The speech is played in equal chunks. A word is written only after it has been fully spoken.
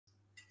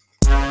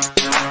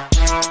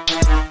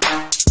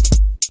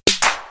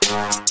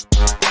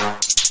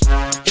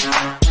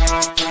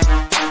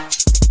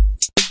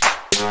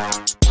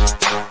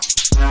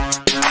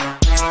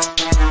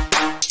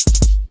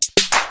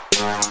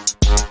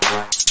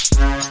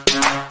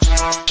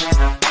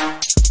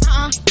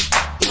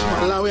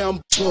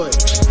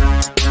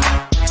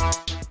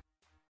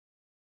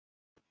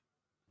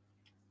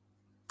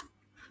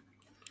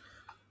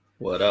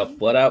What up?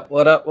 What up?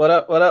 What up? What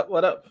up? What up?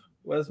 What up?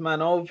 Where's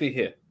man over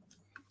here?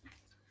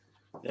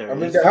 There I'm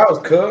he in the is. house,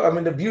 cuz. I'm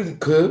in the beauty,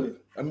 cuz.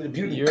 I'm in the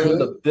beauty, You're in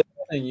the cuz.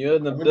 building. You're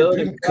in the I'm in the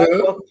building. beauty, Guys,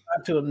 cuz. welcome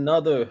back to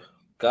another.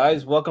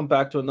 Guys, welcome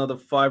back to another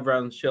 5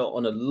 round show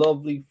on a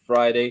lovely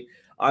Friday.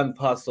 I'm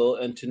Puzzle,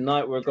 and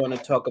tonight we're going to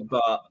talk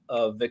about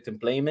victim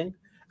blaming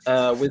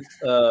with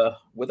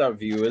our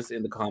viewers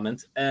in the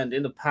comments and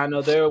in the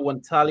panel there.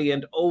 Wantali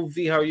and Ov,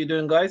 how are you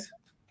doing, guys?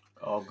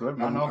 All good,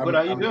 man. I'm All good.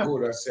 I'm How you I'm doing?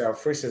 good. I say I'm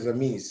fresh as a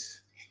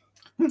means.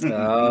 Oh,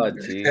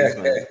 jeez,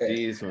 man.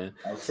 Jeez, man.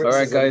 I'm All fresh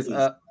right, as a guys. means.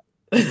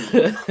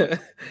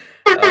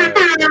 All right,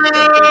 good stuff.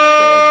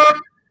 I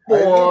know.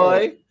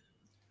 Boy.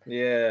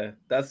 Yeah,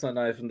 that's a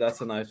nice one. That's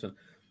a nice one.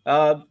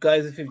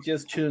 Guys, if you've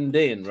just tuned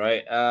in,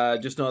 right,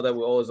 just know that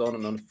we're always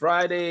on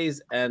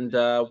Fridays, and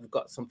we've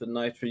got something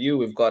nice for you.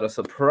 We've got a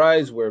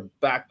surprise. We're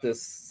back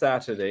this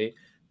Saturday.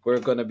 We're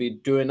going to be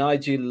doing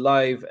IG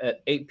Live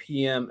at 8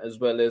 p.m. as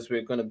well as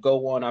we're going to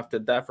go on after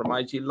that from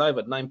IG Live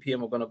at 9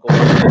 p.m. We're going to go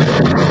on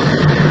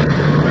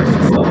express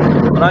yourself.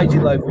 On IG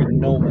Live, we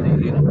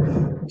normally,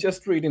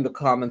 just reading the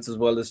comments as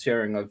well as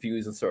sharing our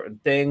views on certain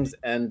things.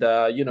 And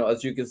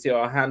as you can see,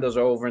 our handles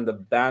are over in the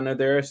banner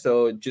there.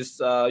 So just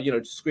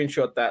just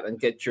screenshot that and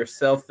get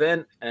yourself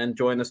in and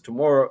join us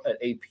tomorrow at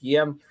 8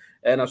 p.m.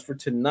 And as for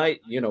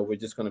tonight, we're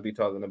just going to be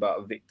talking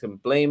about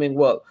victim blaming.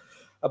 Well,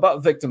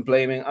 about victim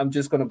blaming, I'm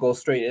just going to go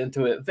straight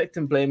into it.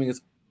 Victim blaming is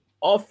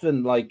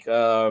often like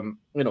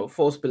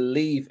false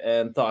belief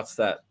and thoughts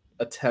that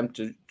attempt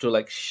to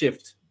like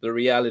shift the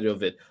reality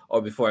of it.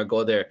 Or before I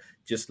go there,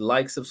 just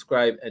like,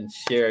 subscribe, and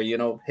share.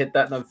 Hit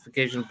that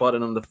notification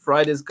button on the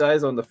Fridays,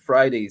 guys, on the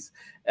Fridays.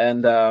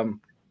 And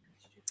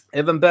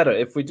even better,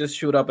 if we just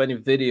shoot up any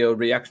video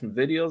reaction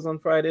videos on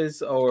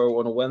Fridays or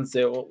on a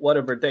Wednesday or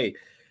whatever day,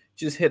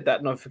 just hit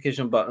that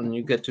notification button.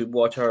 You get to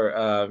watch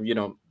our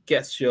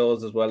guest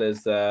shows as well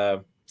as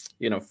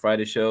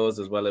Friday shows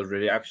as well as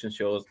reaction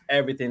shows,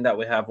 everything that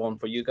we have on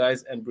for you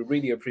guys, and we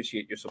really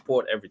appreciate your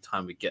support every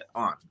time we get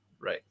on.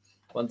 Right,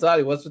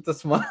 Gonzali, what's with the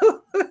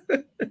smile?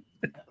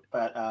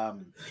 But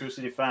True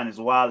City fan is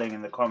wilding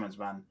in the comments,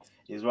 man.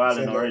 He's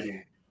wilding Say,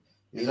 already.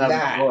 He's having a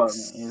go at me.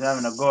 relax. He's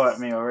having a go at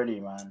me already,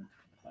 man.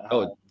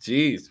 Oh,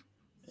 jeez.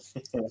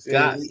 Say,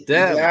 God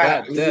damn,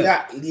 god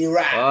damn. Oh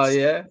relax.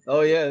 yeah, oh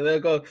yeah. There you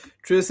go.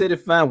 True City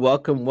fan,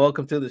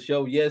 welcome to the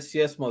show. Yes,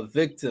 yes, my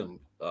victim.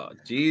 Oh,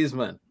 jeez,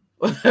 man.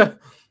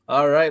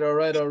 All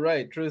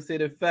right. True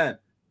City fan.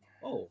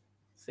 Oh,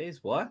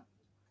 says what?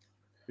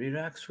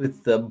 Relax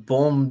with the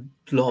bomb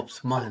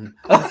drops, man.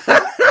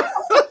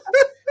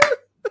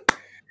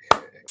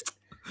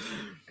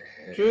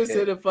 True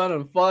City fan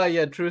on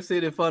fire. True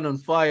City fan on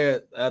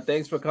fire.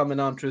 Thanks for coming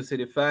on, True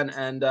City fan.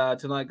 And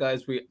tonight,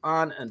 guys, we're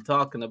on and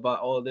talking about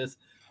all this.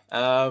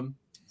 So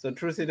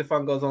True City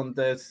fan goes on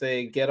to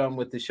say, "Get on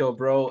with the show,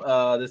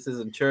 bro. This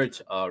isn't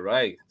church. All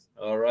right.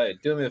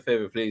 Do me a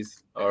favor,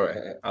 please. All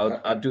right,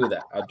 I'll do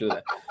that. I'll do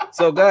that.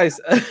 So, guys,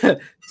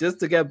 just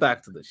to get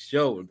back to the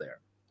show, there.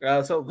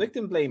 So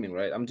victim blaming,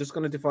 right? I'm just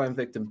going to define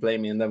victim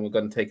blaming, and then we're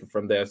going to take it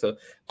from there. So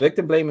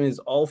victim blaming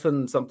is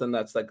often something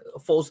that's like a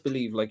false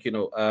belief, like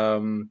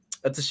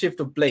it's a shift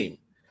of blame.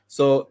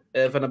 So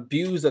if an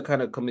abuser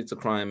kind of commits a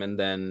crime and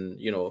then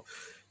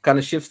kind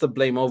of shifts the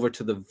blame over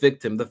to the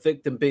victim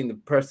being the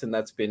person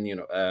that's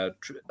been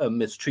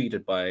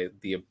mistreated by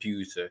the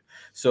abuser.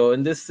 So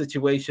in this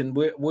situation,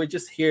 we're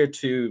just here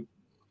to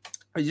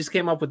I just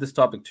came up with this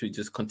topic to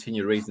just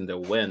continue raising the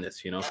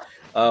awareness.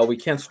 We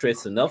can't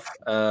stress enough.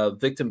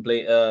 Victim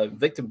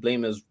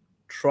blamers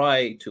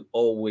try to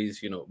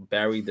always,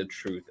 bury the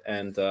truth.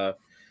 And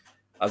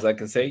as I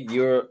can say,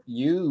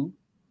 you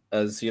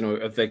as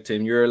a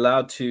victim, you're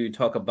allowed to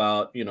talk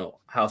about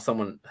how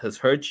someone has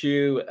hurt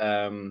you.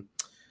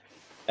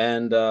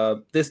 And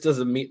this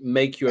doesn't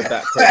make you a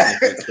bad person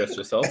if you express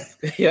yourself.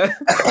 Yeah,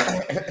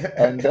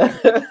 and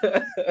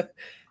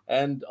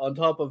and on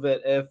top of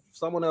it, if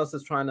someone else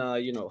is trying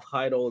to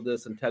hide all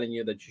this and telling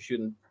you that you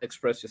shouldn't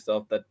express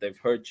yourself, that they've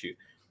hurt you,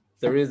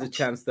 there is a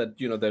chance that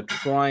they're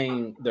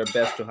trying their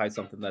best to hide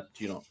something that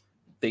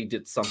they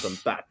did something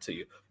bad to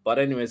you. But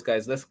anyways,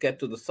 guys, let's get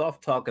to the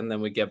soft talk and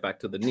then we get back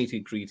to the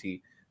nitty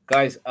gritty.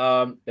 Guys,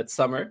 it's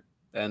summer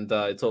and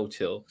it's all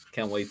chill.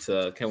 Can't wait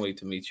to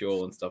meet you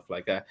all and stuff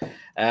like that.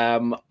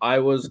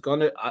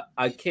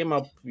 I came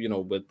up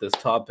with this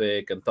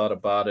topic and thought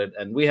about it,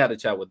 and we had a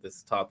chat with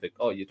this topic.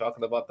 Oh, you're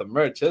talking about the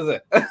merch, is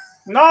it?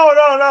 No.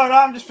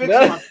 I'm just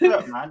fixing my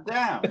shirt, man.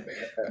 Damn.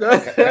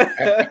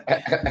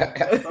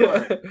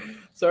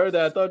 Sorry,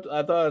 I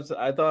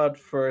thought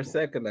for a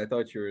second I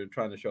thought you were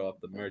trying to show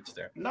off the merch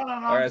there. No. All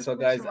I'm right, just so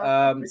guys, fixing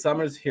my.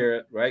 summer's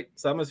here, right?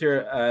 Summer's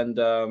here, and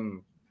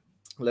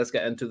let's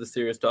get into the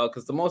serious talk.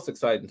 It's the most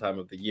exciting time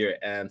of the year,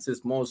 and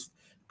since most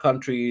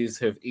countries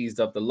have eased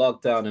up the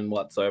lockdown and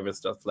whatsoever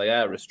stuff like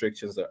that,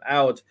 restrictions are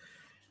out.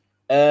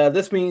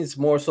 This means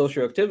more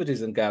social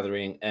activities and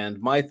gathering.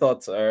 And my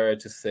thoughts are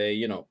to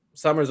say,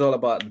 summer is all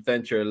about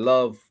adventure,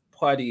 love,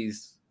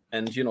 parties,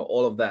 and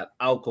all of that,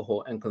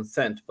 alcohol and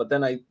consent. But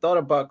then I thought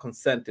about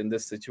consent in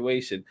this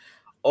situation.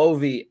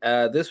 Ovi,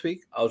 this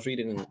week I was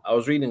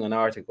reading an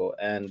article,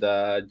 and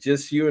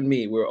just you and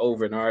me, we're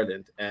over in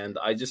Ireland, and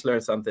I just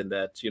learned something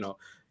that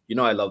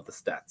I love the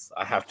stats.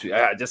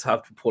 I just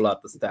have to pull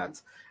out the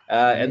stats.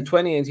 In Hmm.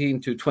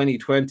 2018 to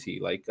 2020,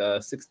 like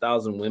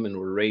 6,000 women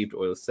were raped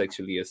or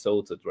sexually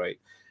assaulted, right?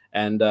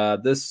 And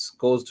this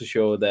goes to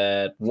show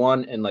that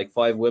one in like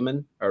five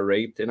women are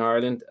raped in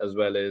Ireland, as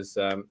well as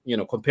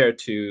compared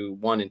to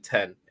one in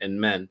 10 in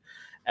men.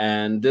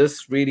 And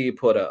this really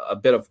put a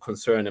bit of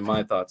concern in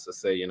my thoughts to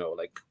say,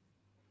 like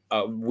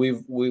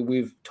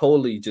we've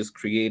totally just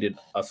created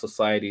a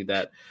society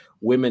that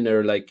women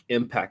are like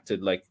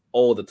impacted like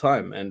all the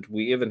time, and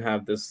we even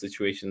have this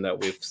situation that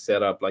we've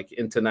set up like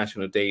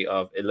International Day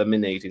of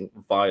Eliminating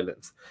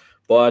Violence.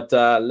 But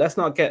let's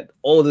not get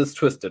all this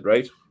twisted,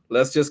 right?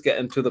 Let's just get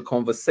into the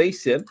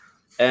conversation,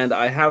 and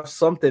I have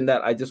something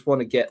that I just want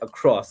to get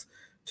across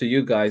to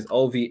you guys,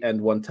 Ovi and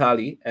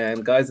Wantali,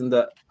 and guys in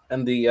the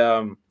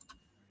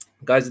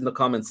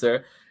comments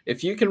there,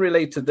 if you can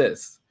relate to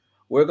this,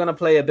 we're gonna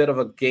play a bit of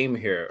a game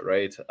here,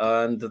 right?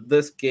 And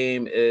this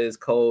game is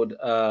called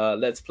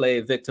Let's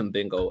Play Victim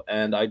Bingo.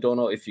 And I don't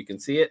know if you can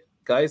see it,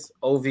 guys,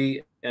 Ov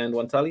and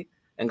Wantali,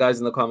 and guys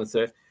in the comments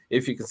there,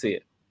 if you can see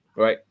it,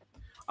 right?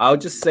 I'll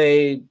just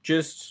say,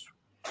 just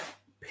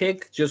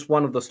pick just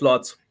one of the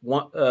slots,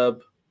 one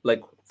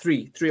like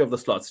three of the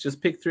slots.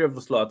 Just pick three of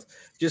the slots.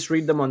 Just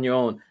read them on your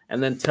own,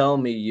 and then tell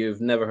me you've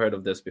never heard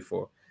of this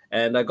before.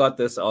 And I got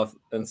this off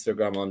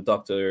Instagram on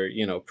Doctor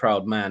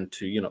Proud Man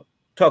to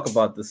talk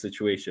about the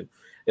situation.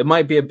 It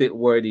might be a bit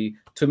wordy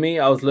to me.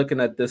 I was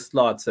looking at this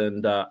slots,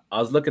 and I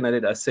was looking at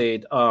it. I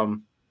said,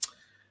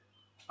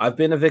 I've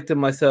been a victim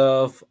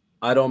myself.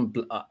 I don't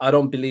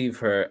believe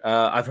her.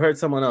 I've heard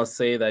someone else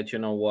say that,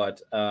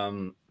 what,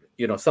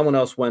 someone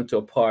else went to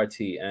a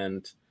party,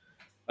 and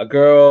a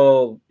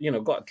girl,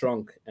 got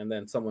drunk, and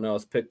then someone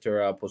else picked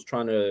her up, was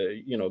trying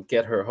to,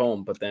 get her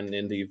home, but then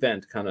in the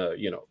event kind of,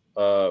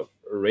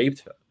 raped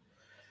her.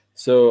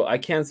 So I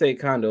can't say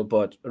kind of,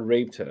 but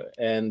raped her.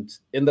 And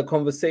in the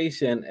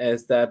conversation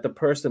is that the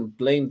person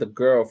blamed the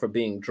girl for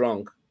being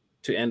drunk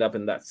to end up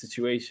in that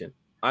situation.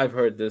 I've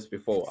heard this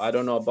before. I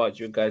don't know about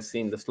you guys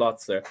seeing the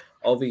slots there.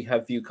 Ovi,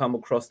 have you come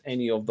across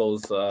any of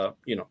those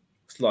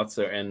slots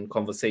there in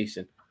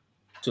conversation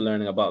to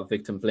learning about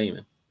victim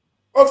blaming?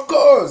 Of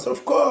course,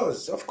 of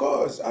course, of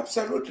course.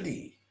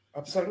 Absolutely.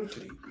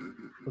 Absolutely.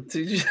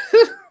 Did you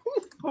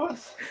What?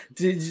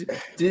 did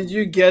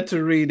you get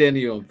to read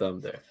any of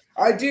them there?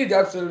 I did,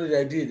 absolutely.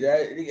 I did.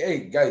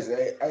 Hey, guys,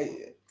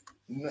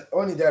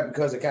 only that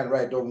because I can't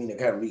write don't mean I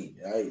can't read.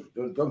 I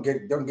don't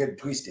get it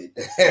twisted.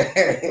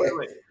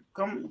 Wait.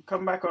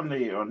 Come back on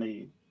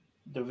the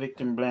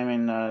victim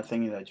blaming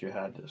thingy that you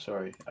had.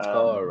 Sorry.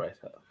 All right.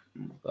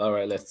 All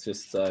right, let's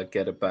just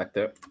get it back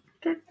there.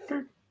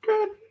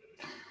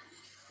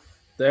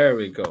 There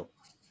we go.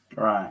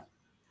 Right.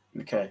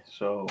 Okay.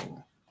 So.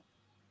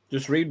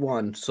 Just read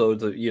one so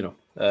that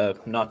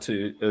not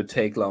to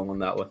take long on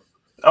that one.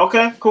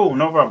 Okay. Cool.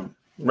 No problem.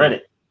 Read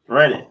it.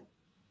 I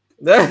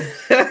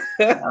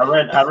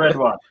read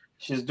one.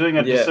 She's doing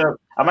a disservice.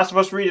 Am I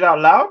supposed to read it out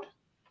loud?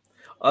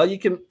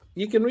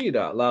 You can read it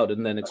out loud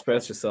and then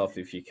express yourself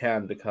if you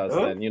can, because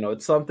then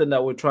it's something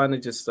that we're trying to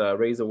just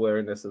raise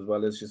awareness, as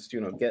well as just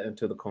get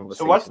into the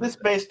conversation. So what's this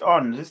based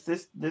on? This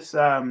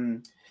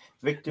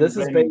victim this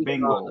is blaming based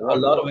bingo. on a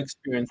lot of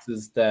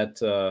experiences that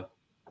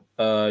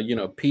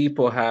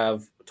people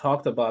have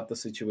talked about the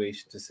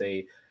situation to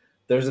say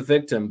there's a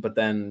victim, but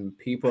then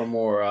people are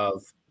more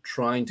of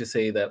trying to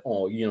say that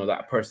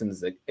that person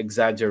is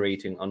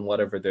exaggerating on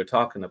whatever they're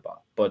talking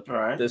about, but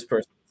this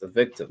person is a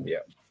victim. Yeah.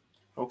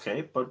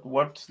 Okay, but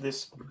what's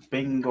this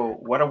bingo?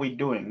 What are we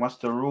doing? What's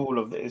the rule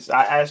of this?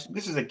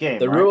 This is a game.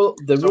 The right? rule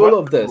the So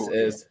rule what's of the this rule?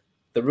 is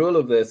the rule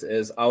of this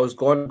is I was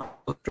going to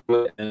go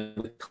through it, and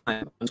with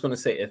time I'm just going to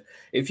say,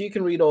 if you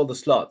can read all the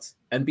slots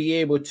and be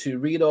able to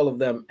read all of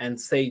them and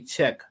say,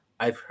 check,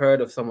 I've heard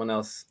of someone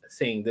else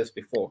saying this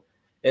before,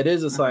 it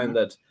is a sign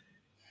that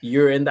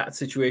you're in that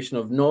situation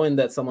of knowing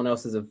that someone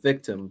else is a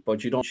victim,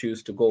 but you don't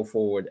choose to go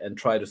forward and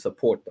try to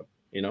support them.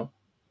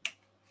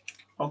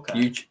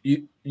 Okay.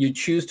 You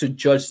choose to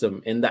judge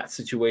them in that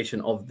situation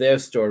of their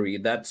story.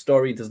 That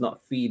story does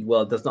not feed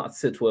well, does not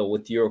sit well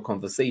with your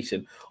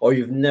conversation, or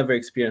you've never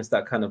experienced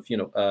that kind of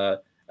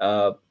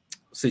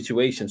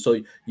situation,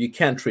 so you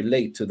can't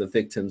relate to the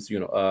victim's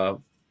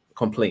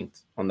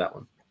complaint on that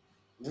one.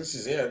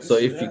 So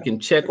if you can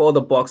check all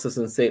the boxes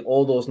and say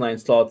all those 9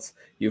 slots,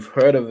 you've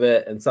heard of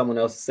it and someone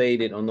else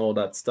said it and all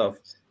that stuff,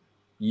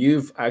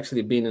 you've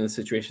actually been in a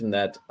situation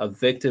that a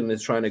victim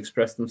is trying to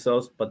express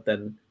themselves, but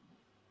then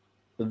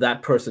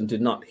that person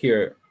did not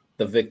hear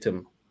the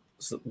victim's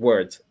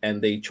words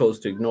and they chose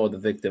to ignore the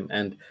victim,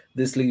 and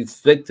this leaves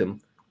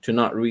victim to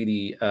not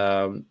really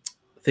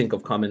think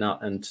of coming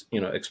out and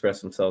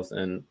express themselves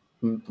in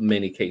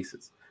many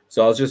cases.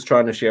 So I was just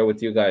trying to share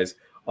with you guys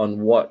on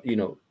what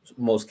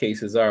most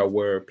cases are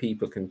where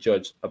people can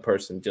judge a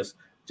person just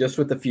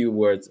with a few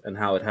words and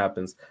how it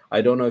happens.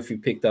 I don't know if you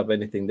picked up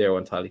anything there,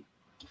 Wantali.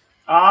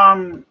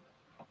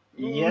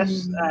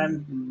 yes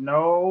and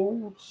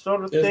no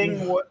sort of There's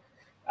thing.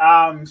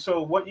 no-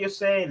 So what you're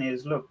saying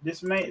is, look,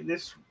 this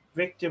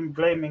victim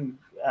blaming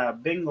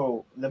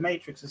bingo, the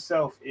matrix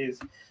itself is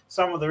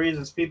some of the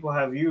reasons people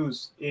have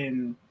used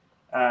in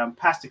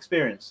past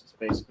experiences.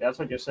 Basically, that's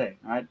what you're saying,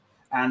 right?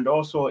 And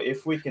also,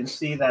 if we can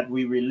see that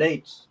we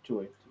relate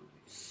to it.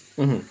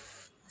 Mhm.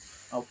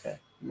 Okay.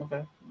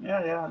 Okay.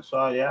 Yeah. Yeah.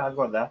 So yeah, I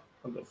got that.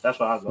 Okay. That's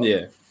what I got.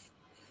 Yeah.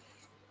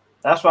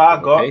 That's what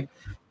I got. Okay.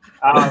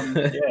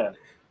 Yeah.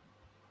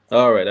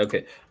 All right.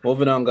 Okay.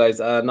 Moving on, guys.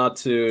 Not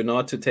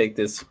to take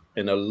this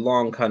in a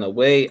long kind of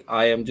way.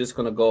 I am just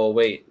gonna go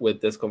away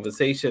with this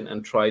conversation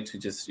and try to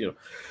just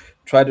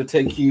try to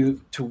take you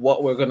to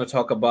what we're gonna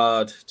talk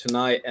about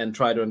tonight and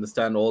try to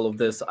understand all of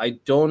this. I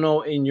don't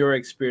know, in your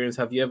experience,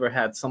 have you ever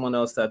had someone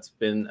else that's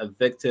been a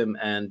victim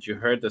and you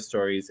heard the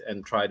stories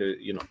and try to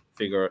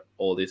figure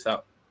all this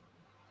out?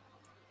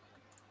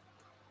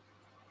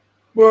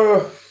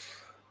 Well,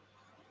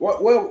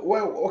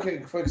 okay.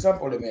 For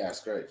example, let me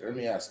ask. Right, let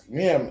me ask.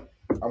 I'm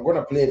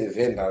gonna play the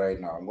vendor right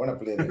now. I'm gonna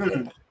play the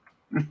vendor.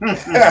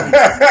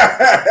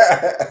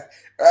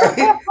 Right?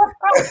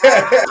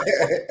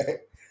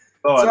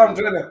 Go So on.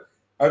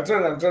 I'm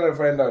trying to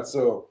find out.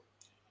 So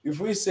if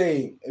we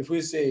say,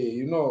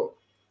 we're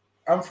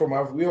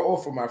all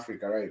from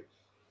Africa, right?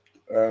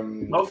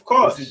 Of The, si-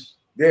 course.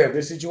 yeah,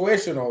 the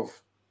situation of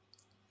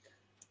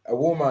a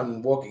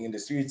woman walking in the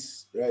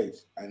streets, right,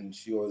 and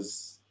she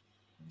was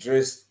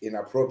dressed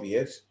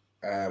inappropriate.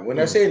 When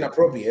I Mhm. say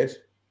inappropriate,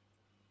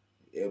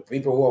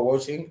 people who are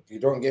watching, you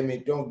don't get me,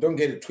 don't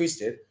get it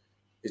twisted.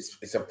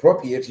 It's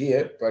appropriate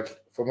here,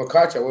 but from a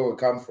culture where we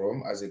come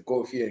from, as a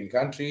God-fearing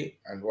country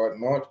and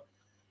whatnot,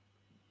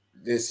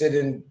 there's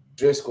certain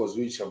dress codes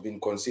which have been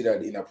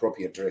considered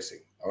inappropriate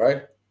dressing. All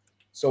right.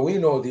 So we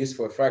know this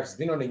for a fact. It's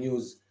been on the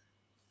news.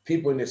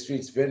 People in the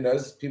streets,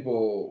 vendors,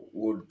 people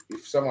would,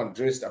 if someone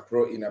dressed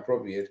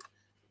inappropriate,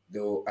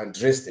 they'll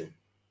undress them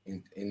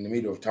in the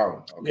middle of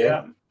town. Okay.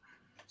 Yeah.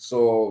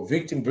 So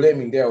victim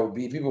blaming there will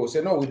be, people will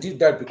say, no, we did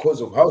that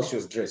because of how she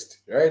was dressed,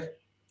 right?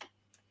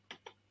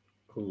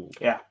 Ooh.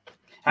 Yeah.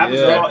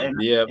 Happens a Yeah. lot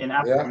Exactly. Yeah. in Yeah.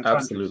 African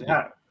countries. Absolutely.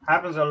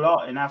 Happens a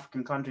lot in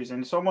African countries,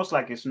 and it's almost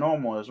like it's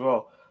normal as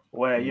well,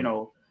 where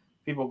Mm.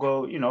 people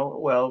go,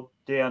 well,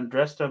 they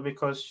undressed her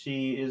because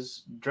she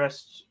is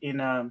dressed in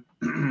a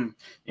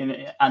in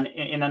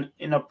an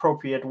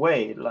inappropriate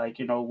way. Like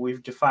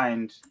we've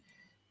defined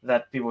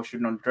that people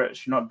should not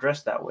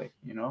dress that way.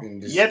 In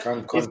this Yet it's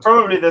country.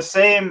 probably the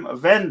same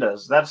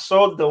vendors that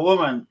sold the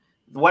woman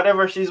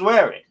whatever she's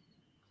wearing.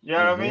 You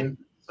know what I mean?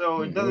 Mm-hmm.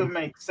 So it Mm-hmm. doesn't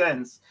make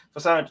sense for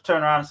someone to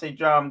turn around and say,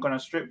 "Joe, I'm gonna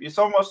strip you." It's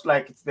almost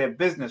like it's their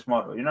business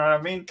model. You know what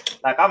I mean?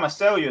 Like, I'm gonna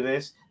sell you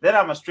this, then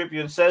I'm gonna strip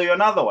you and sell you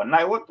another one.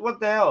 Like, what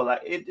the hell?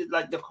 Like,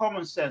 like the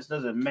common sense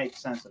doesn't make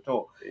sense at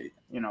all.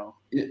 You know?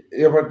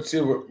 Yeah, but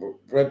see,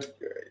 but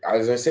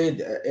as I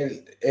said,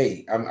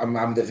 hey,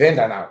 I'm the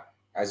vendor now.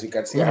 As you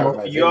can see, I have Oh, Mhm.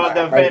 my vendor, you're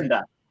the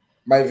vendor,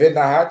 my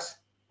vendor hat.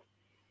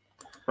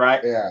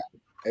 right? Yeah.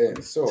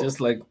 And so,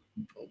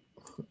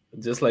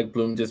 Just like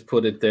Bloom just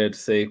put it there to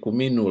say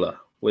kuminula,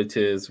 which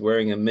is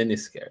wearing a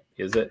miniskirt,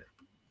 is it?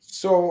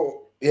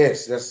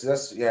 yes,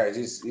 that's yeah, it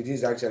is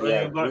So actually,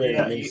 yeah, you got wearing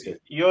a yeah, miniskirt.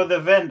 you're the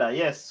vendor.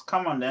 Yes,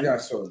 come on then. Yeah,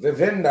 so the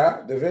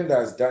vendor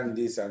has done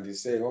this and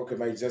he's saying, okay,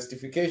 my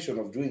justification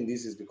of doing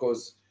this is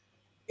because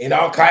in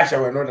our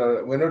culture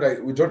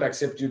we don't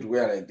accept you to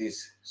wear like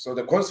this. So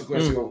the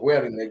consequence Mm. of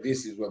wearing like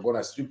this is we're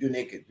gonna strip you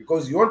naked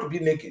because you want to be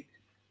naked.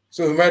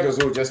 So we might as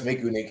well just make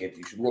you naked.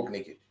 You should walk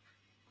naked.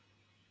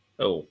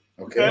 Oh,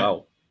 Okay. Okay.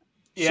 wow.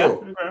 Yeah.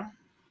 So Okay.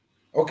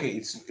 okay,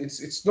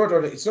 it's not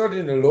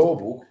in the law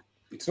book.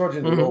 It's not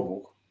in the law Hmm.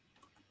 book,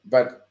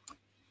 but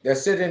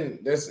there's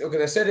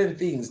certain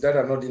things that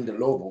are not in the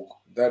law book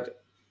that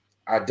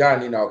are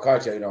done in our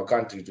culture, in our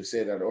country, to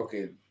say that,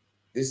 okay,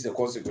 this is the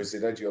consequence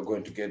that you are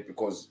going to get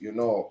because we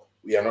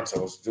are not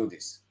supposed to do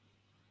this.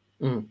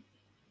 Mm.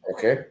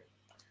 Okay.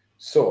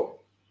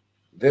 So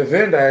the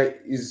vendor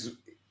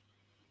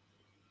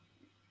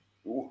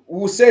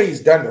will say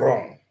he's done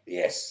wrong.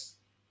 Yes,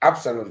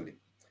 absolutely.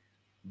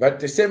 But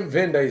the same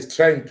vendor is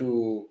trying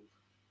to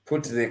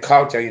put the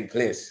culture in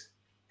place.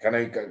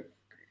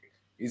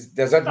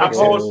 Does that make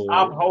uphold sense? Oh.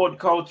 uphold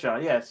culture.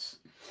 Yes.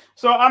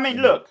 So I mean,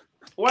 Mhm. look,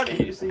 what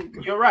you see,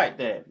 you're right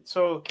there.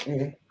 So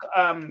Mhm.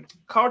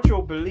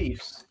 cultural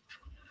beliefs,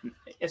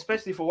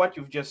 especially for what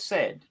you've just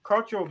said,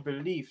 cultural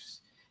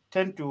beliefs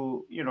tend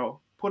to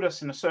put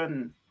us in a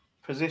certain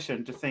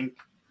position to think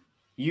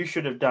you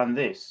should have done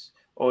this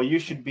or you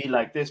should be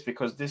like this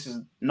because this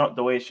is not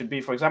the way it should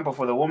be. For example,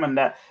 for the woman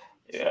that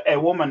a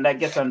woman that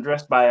gets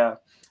undressed by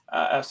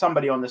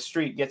somebody on the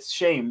street gets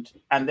shamed,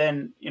 and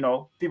then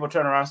people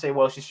turn around and say,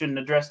 well, she shouldn't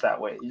have dressed that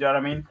way. You know what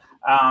I mean?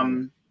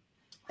 Mhm.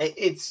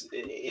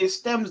 It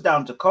stems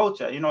down to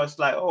culture. It's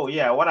like, oh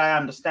yeah, what I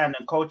understand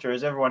in culture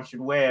is everyone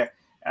should wear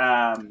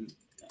um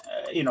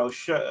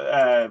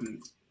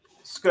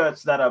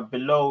skirts that are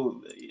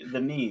below the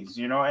knees.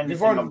 Anything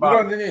Before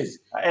above the knees,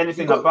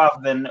 anything because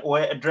above, then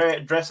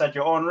dress at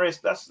your own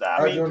risk. That's, I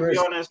at mean, your to be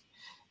risk. honest,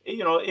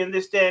 you know, in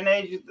this day and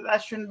age,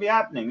 that shouldn't be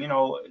happening, you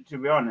know, to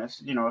be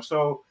honest, you know.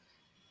 So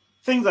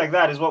things like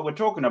that is what we're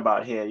talking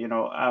about here, you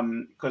know,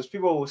 because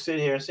people will sit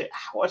here and say,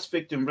 what's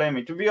victim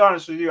blaming? To be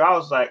honest with you, I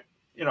was like,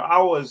 you know,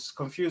 I was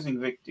confusing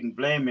victim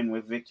blaming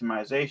with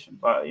victimization,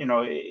 but, you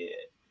know,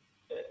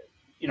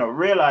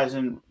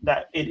 realizing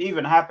that it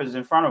even happens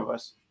in front of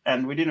us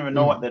and we didn't even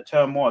know what the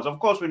term was. Of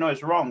course, we know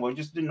it's wrong. We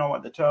just didn't know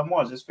what the term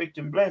was. It's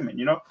victim blaming,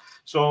 you know?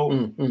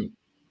 So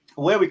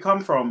where we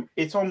come from,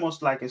 it's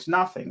almost like it's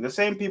nothing. The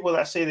same people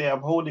that say they're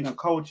upholding a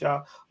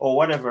culture or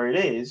whatever it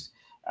is,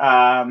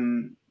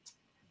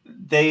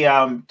 they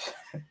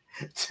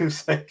 2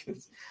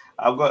 seconds.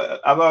 I've got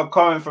a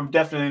comment from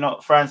Definitely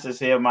Not Francis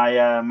here,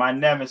 my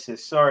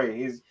nemesis.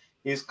 Sorry,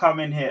 he's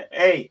coming here.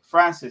 Hey,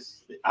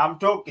 Francis, I'm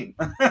talking.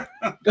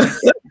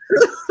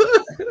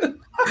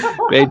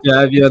 Great to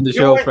have you on the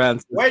show,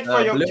 Francis. Wait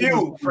for your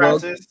cue,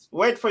 Francis.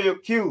 Wait for your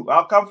cue.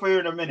 I'll come for you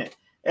in a minute.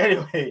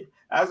 Anyway,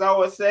 as I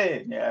was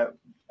saying, yeah,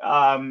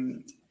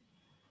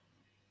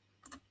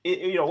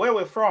 you know, where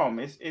we're from,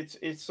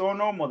 it's so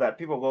normal that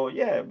people go,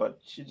 yeah, but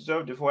she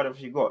deserved it for whatever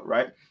she got,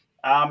 right?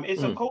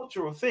 It's a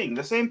cultural thing.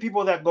 The same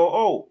people that go,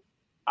 oh,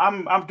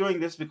 I'm doing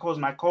this because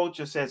my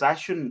culture says I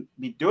shouldn't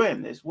be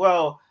doing this.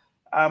 Well,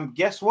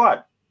 guess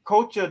what?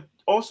 Culture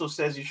also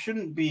says you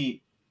shouldn't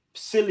be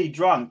silly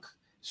drunk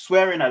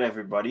swearing at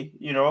everybody,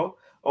 you know,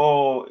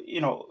 or,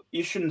 you know,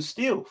 you shouldn't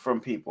steal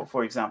from people,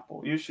 for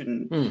example. You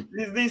shouldn't.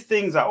 These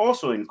things are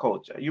also in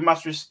culture. You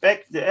must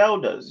respect the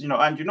elders, you know,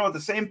 and, you know,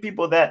 the same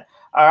people that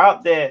are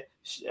out there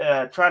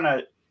trying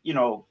to, you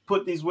know,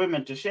 put these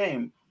women to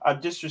shame are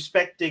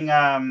disrespecting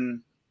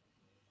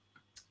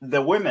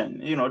the women,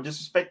 you know,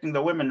 disrespecting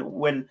the women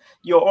when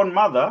your own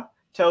mother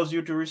tells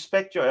you to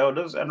respect your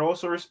elders and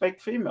also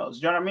respect females.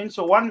 Do you know what I mean?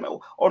 So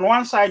on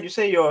one side, you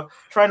say you're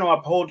trying to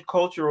uphold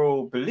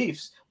cultural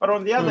beliefs, but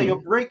on the other,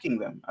 you're breaking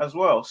them as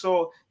well.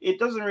 So it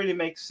doesn't really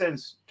make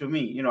sense to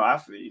me. You know,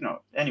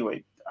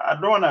 anyway, I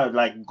don't want to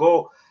like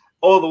go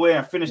all the way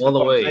and finish the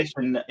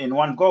conversation in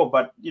one go,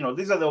 but, you know,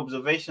 these are the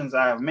observations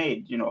I have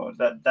made, you know,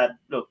 that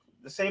look,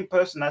 the same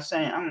person that's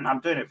saying, I'm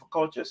doing it for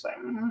culture,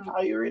 saying,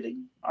 are you really?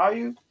 Are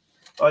you?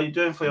 Or are you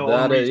doing for your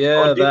own reason?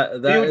 Yeah,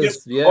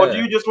 or do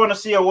you just want to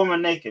see a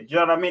woman naked? Do you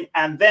know what I mean?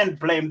 And then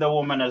blame the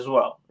woman as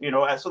well, you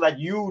know, so that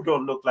you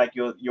don't look like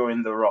you're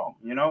in the wrong,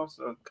 you know?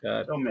 So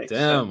don't make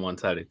sense.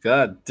 One-sided.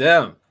 God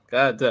damn.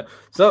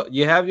 So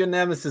you have your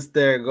nemesis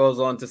there, goes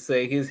on to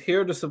say he's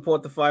here to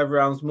support the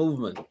 5roundz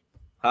movement.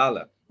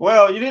 Holla.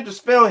 Well, you need to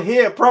spell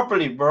here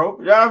properly, bro.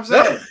 You know what I'm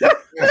saying?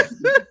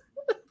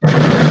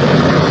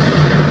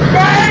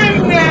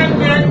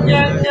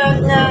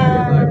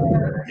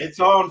 It's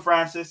on,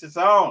 Francis. It's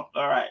on.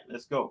 All right,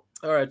 let's go.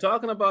 All right,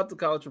 talking about the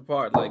culture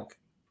part, like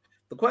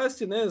the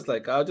question is,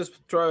 like, I'll just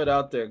throw it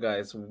out there,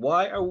 guys.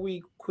 Why are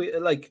we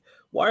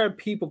why are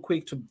people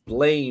quick to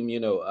blame, you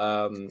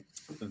know,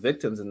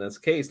 victims in this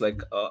case?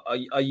 Like,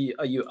 are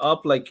you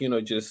up, like, you know,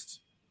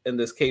 just in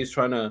this case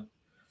trying to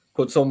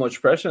put so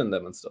much pressure on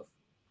them and stuff?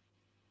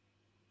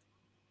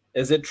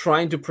 Is it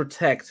trying to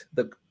protect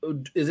the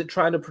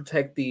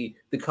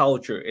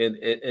culture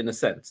in a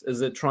sense?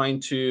 Is it trying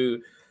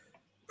to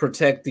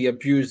protect the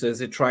abusers?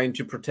 Is it trying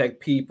to protect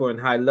people in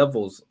high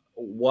levels?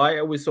 Why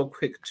are we so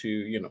quick to,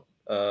 you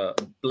know,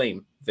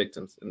 blame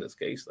victims in this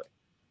case? Like,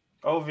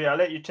 Ovi, I'll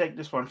let you take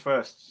this one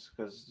first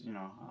because, you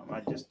know, I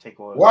might just take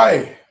all.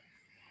 Why?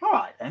 All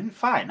right, then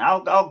fine.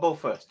 I'll go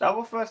first. I'll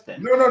go first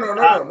then. No.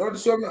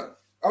 So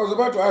I was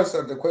about to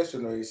answer the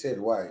question when you said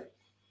why.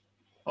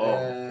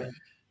 Okay.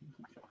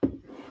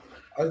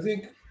 I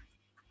think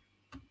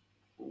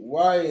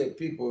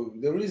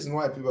the reason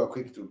why people are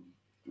quick to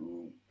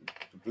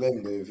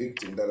blame the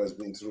victim that has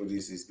been through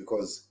this is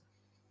because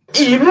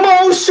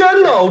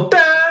emotional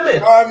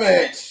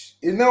damage.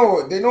 You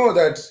know, they know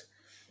that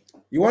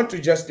you want to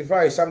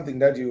justify something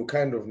that you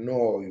kind of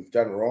know you've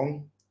done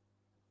wrong,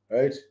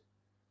 right?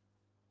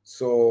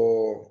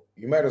 So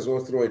you might as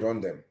well throw it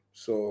on them.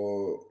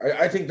 So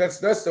I think that's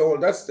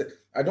the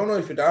I don't know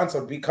if the answer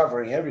would be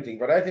covering everything,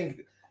 but I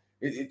think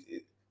it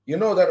you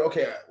know that,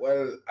 okay,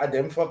 well,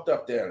 Adam fucked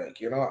up there,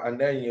 like, you know,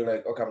 and then you're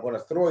like, okay, I'm gonna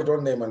throw it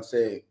on them and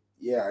say,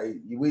 yeah,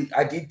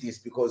 I did this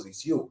because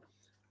it's you.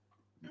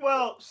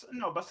 Well,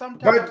 no, but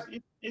sometimes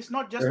it's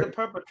not just the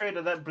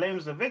perpetrator that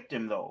blames the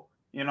victim, though,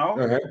 you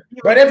know.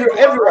 But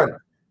everyone,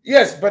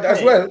 yes, but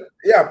as well,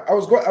 yeah,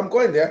 I'm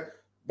going there,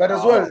 but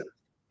as well,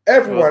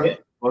 everyone.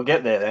 We'll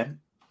get there then.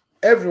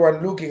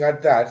 Everyone looking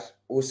at that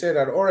will say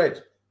that, all right,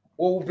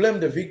 we'll blame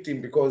the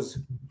victim because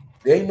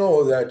they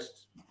know that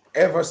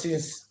ever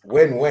since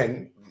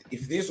when,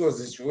 if this was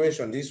the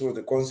situation, this was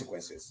the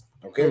consequences.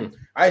 Okay,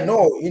 I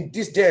know in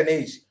this day and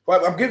age.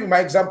 Well, I'm giving my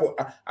example.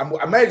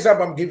 My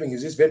example I'm giving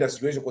is this vendor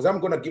situation because I'm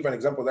going to give an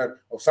example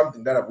of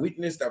something that I've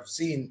witnessed, I've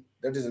seen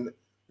that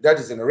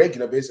is in a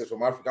regular basis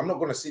from Africa. I'm not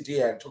going to sit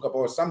here and talk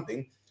about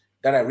something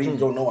that I really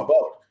don't know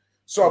about.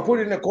 So I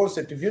put in a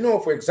concept. If you know,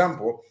 for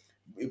example,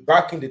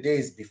 back in the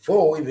days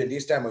before even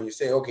this time, when you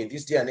say, okay,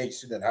 this day and age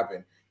shouldn't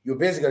happen, you're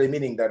basically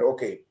meaning that,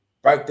 okay,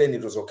 back then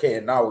it was okay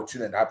and now it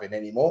shouldn't happen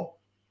anymore.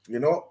 You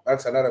know,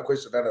 that's another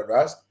question that I'd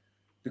ask.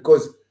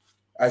 Because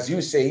as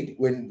you said,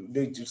 when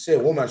they say a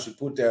woman should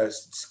put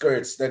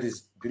skirts that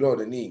is below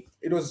the knee,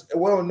 it's a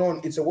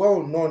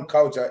well-known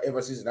culture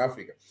ever since in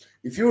Africa.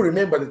 If you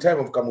remember the time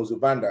of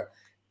Kamuzubanda,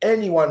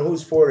 anyone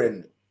who's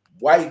foreign,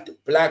 white,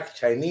 black,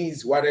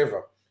 Chinese,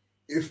 whatever,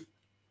 if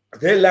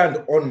they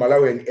land on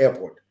Malawian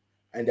airport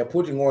and they're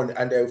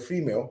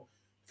female,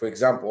 for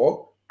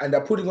example, and they're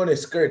putting on a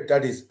skirt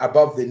that is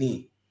above the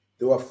knee,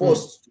 they were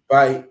forced to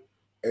buy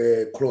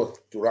a cloth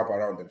to wrap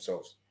around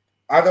themselves.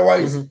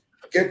 Otherwise,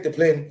 get the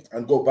plane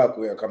and go back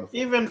where you're coming from.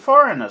 Even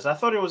foreigners. I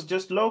thought it was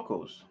just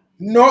locals.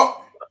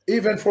 No,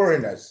 even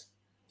foreigners.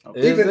 Of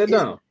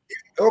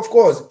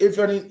course, if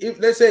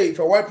let's say if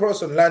a white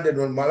person landed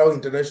on Malawi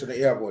International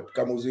Airport,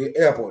 Kamuzu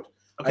Airport.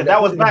 Okay,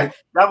 that was back.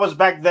 That was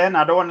back then.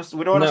 We don't want to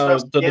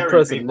start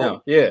scaring people.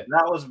 Now. Yeah,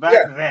 that was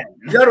back then.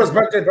 That was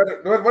back then.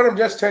 But what I'm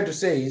just trying to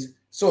say is,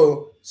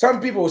 so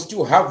some people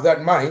still have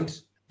that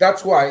mind.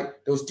 That's why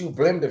they'll still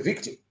blame the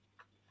victim.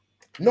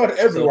 Not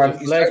everyone. So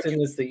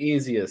deflecting is the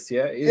easiest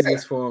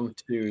form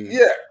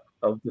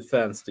of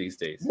defense these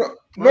days.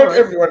 Not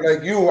everyone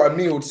like you and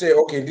me would say,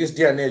 okay, in this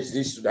day and age,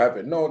 this should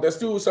happen. No, there's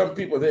still some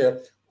people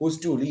there who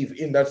still live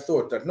in that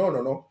thought that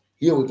no,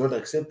 here we don't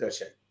accept that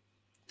shit.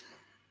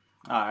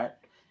 All right.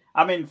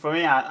 I mean, for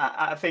me,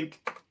 I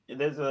think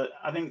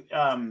definitely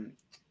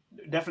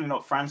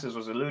not Francis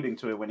was alluding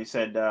to it when he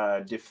said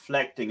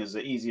deflecting is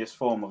the easiest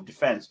form of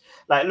defense.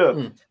 Like,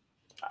 look,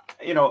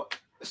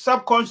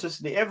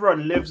 subconsciously,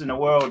 everyone lives in a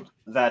world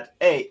that,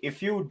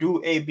 if you do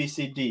A, B,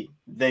 C, D,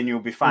 then you'll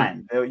be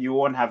fine. You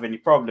won't have any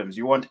problems.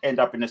 You won't end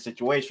up in a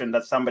situation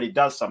that somebody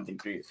does something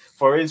to you.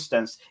 For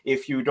instance,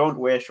 if you don't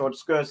wear short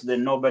skirts,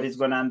 then nobody's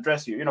going to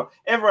undress you.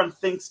 Everyone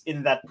thinks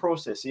in that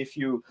process.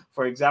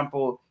 For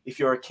example, if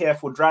you're a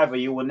careful driver,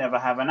 you will never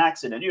have an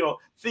accident,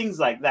 things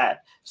like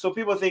that. So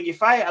people think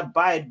if I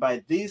abide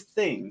by these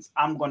things,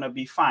 I'm going to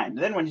be fine.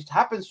 Then when it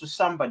happens to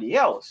somebody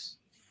else,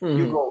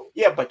 you go,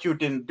 yeah, but you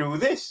didn't do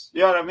this.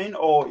 You know what I mean?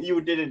 Or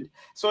you didn't.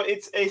 So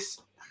it's a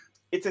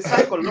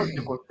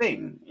psychological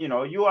thing.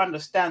 You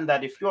understand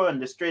that if you're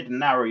in the straight and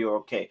narrow, you're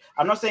okay.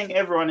 I'm not saying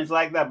everyone is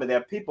like that, but there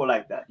are people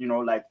like that.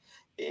 Like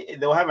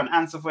they'll have an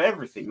answer for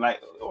everything.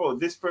 Like, oh,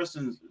 this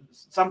person,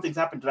 something's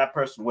happened to that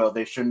person. Well,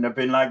 they shouldn't have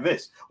been like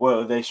this.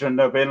 Well, they shouldn't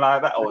have been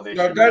like that. Or they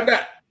shouldn't have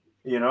that.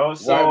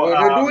 So why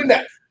were they doing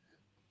that?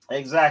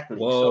 Exactly.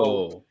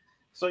 Whoa.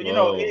 So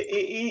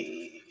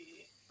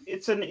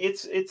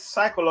it's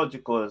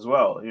psychological as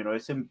well.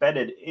 It's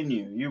embedded in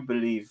you. You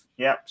believe,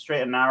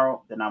 straight and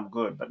narrow, then I'm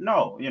good. But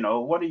no,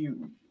 what are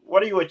you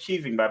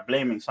achieving by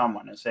blaming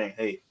someone and saying,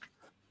 hey,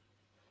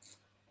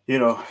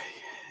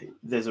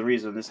 there's a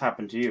reason this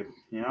happened to you,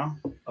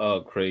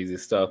 Oh, crazy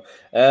stuff.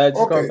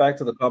 Going back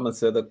to the comments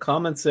there. The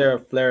comments are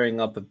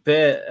flaring up a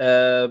bit.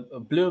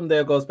 Bloom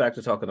there goes back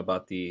to talking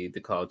about the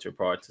culture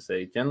part, to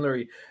say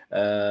generally,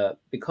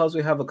 because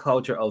we have a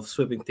culture of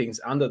sweeping things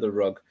under the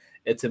rug,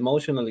 it's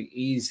emotionally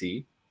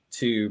easy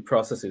to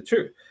process it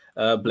through,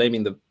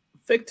 blaming the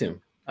victim,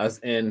 as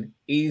in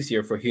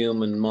easier for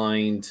human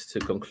mind to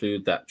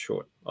conclude that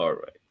short. All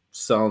right,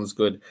 sounds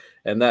good.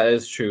 And that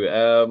is true.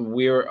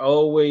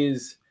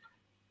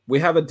 We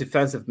have a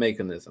defensive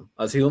mechanism.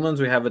 As humans,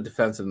 we have a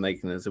defensive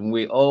mechanism.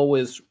 We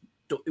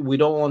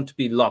don't want to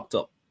be locked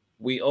up.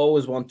 We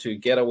always want to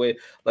get away.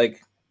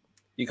 Like,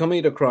 you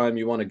commit a crime,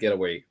 you want to get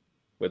away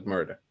with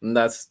murder, and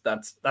that's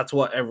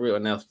what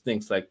everyone else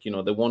thinks. Like, they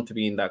want to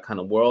be in that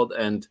kind of world,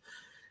 and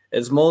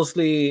it's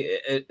mostly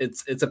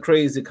it's a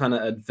crazy kind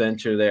of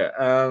adventure there.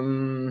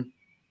 Bloom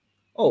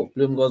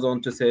goes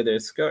on to say their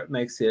skirt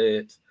makes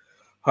it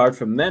hard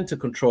for men to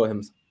control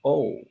him.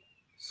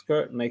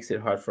 Skirt makes it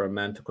hard for a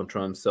man to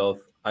control himself.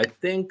 I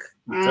think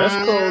dress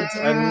codes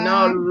are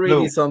not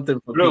really something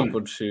for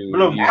people to.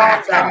 Bloom,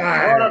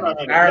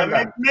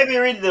 maybe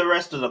read the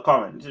rest of the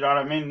comments. You know what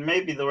I mean?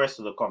 Maybe the rest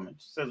of the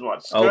comments. It says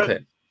what? Skirt? Okay.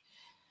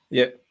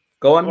 Yeah.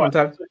 Go on.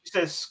 It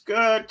says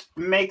skirt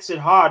makes it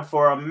hard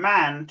for a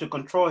man to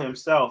control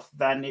himself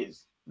than it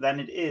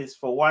is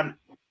for one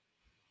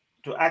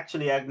to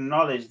actually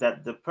acknowledge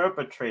that the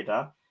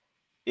perpetrator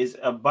is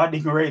a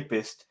budding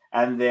rapist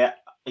and their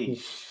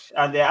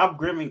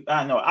upbringing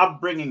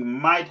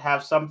might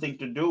have something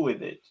to do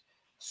with it.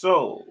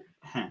 So,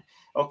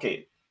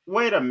 okay,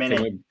 wait a minute.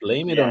 Can we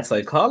blame it on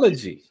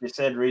psychology? She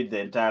said, read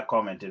the entire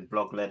comment in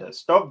block letters.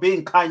 Stop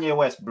being Kanye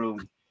West,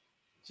 Bloom.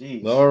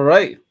 Jeez. All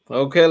right.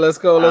 Okay, let's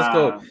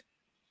go.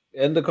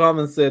 In the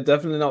comments there,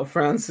 definitely not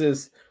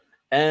Francis.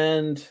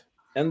 And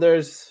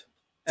there's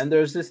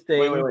this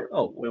thing.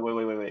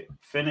 Wait.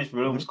 Finish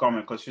Bloom's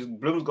comment, because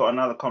Bloom's got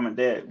another comment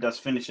there that's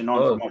finishing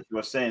on from what you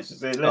were saying. She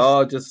said,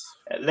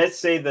 let's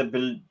say the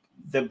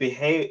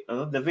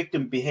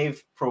victim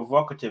behaved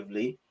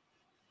provocatively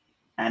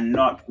and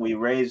not we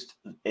raised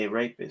a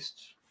rapist.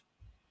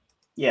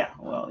 Yeah,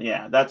 well,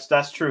 yeah,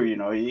 that's true.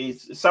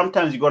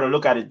 Sometimes you got to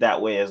look at it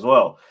that way as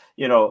well.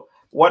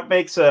 What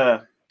makes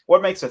a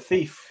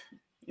thief?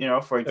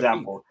 For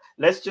example,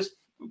 let's just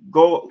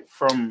go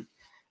from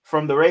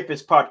the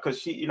rapist part, because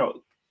she,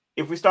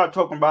 if we start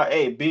talking about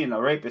being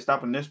a rapist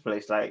up in this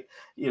place, like,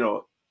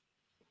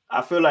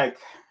 I feel like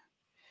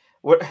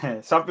what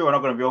some people are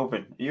not going to be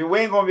open. You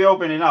ain't going to be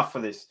open enough for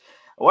this.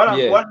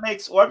 What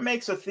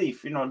makes a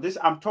thief? You know, this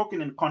I'm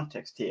talking in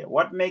context here.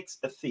 What makes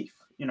a thief?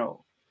 You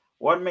know,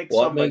 what makes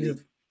What somebody? makes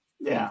it?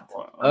 Yeah.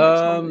 What makes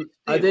somebody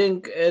I steal?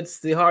 think it's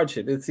the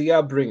hardship. It's the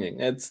upbringing.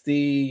 It's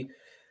the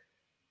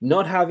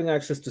not having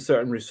access to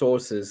certain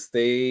resources.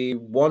 They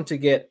want to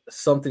get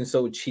something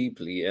so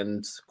cheaply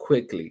and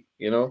quickly,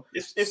 you know.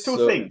 It's two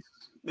So things.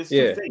 It's two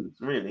yeah. things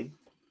really.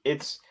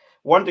 It's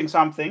wanting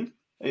something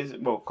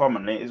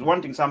commonly is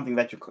wanting something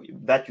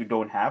that you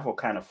don't have or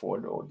can't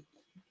afford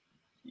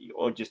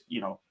or just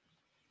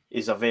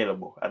is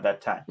available at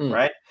that time, Mm,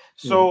 right? mm,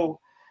 So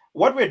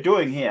what we're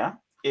doing here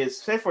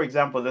is, say for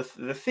example, the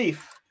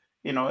thief.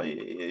 You know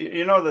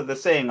that the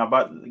saying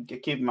about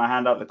keeping my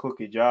hand out the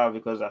cookie jar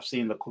because I've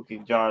seen the cookie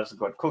jars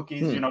got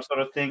cookies, mm, sort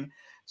of thing.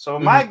 So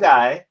my mhm,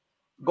 guy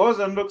goes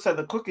and looks at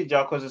the cookie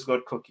jar because it's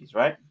got cookies,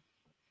 right?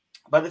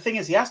 But the thing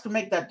is, he has to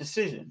make that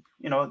decision.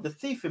 The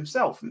thief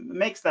himself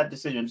makes that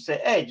decision to say,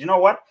 hey, you know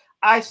what?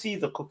 I see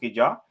the cookie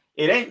jar.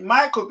 It ain't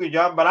my cookie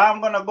jar, but I'm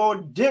going to go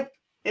dip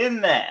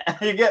in there.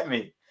 You get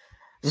me?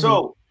 mhm,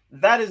 So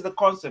that is the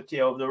concept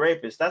here of the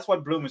rapist. That's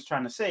what Bloom is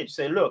trying to say. To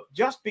say, look,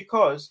 just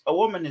because a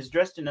woman is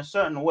dressed in a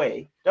certain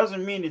way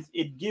doesn't mean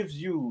it gives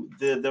you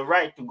the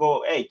right to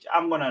go, hey,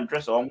 I'm going to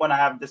dress or I'm going to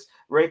have this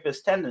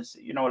rapist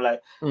tendency.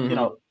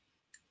 mhm.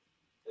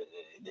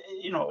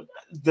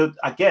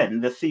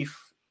 The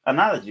thief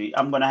analogy,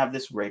 I'm going to have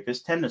this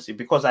rapist tendency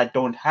because I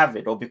don't have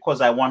it or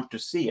because I want to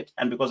see it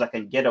and because I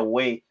can get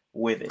away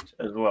with it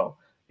as well.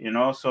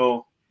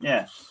 So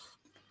yeah.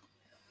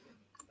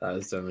 That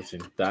is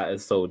damaging. That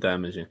is so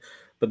damaging.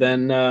 But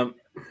then,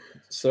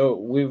 so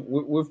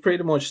we've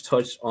pretty much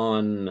touched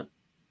on,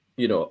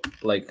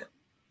 like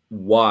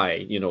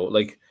why,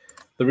 like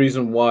the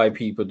reason why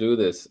people do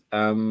this.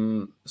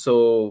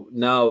 So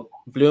now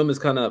Bloom is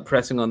kind of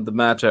pressing on the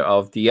matter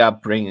of the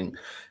upbringing.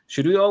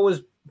 Should we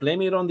always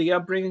blame it on the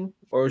upbringing,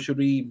 or should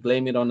we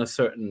blame it on a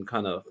certain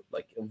kind of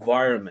like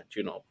environment?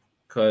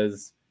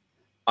 Because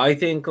I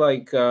think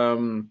like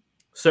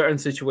certain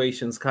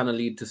situations kind of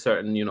lead to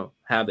certain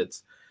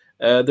habits.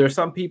 There are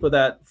some people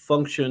that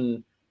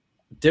function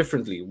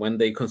differently when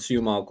they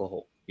consume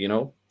alcohol,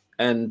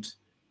 and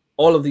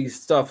all of these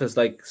stuff is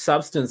like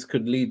substance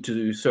could lead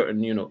to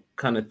certain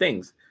kind of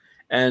things.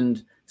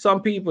 And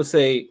some people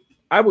say,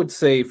 I would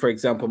say, for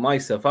example,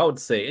 myself, I would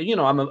say,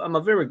 I'm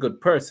a very good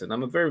person.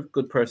 I'm a very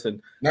good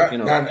person, No, no,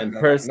 no, and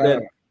no, no, no,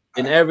 person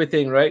in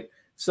everything, right?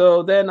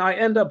 So then I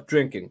end up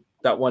drinking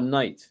that one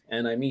night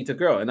and I meet a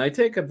girl and I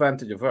take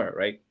advantage of her,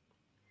 right?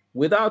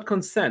 Without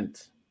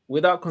consent,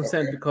 without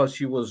consent okay. because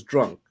she was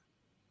drunk.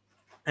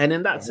 And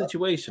in that Uh-huh.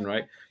 situation,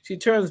 right, she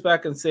turns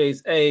back and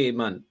says, hey,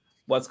 man,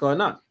 what's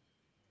going on?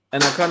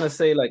 And I kind of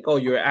say, like, oh,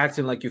 you're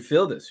acting like you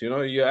feel this,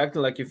 you're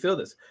acting like you feel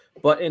this.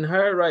 But in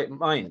her right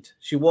mind,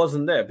 she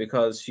wasn't there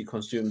because she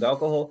consumed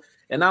alcohol.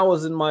 And I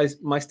was in my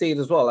state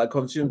as well. I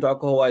consumed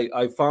alcohol.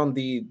 I found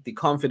the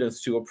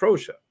confidence to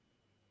approach her.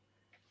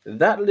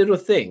 That little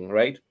thing,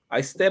 right? I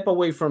step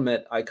away from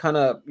it. I kind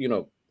of,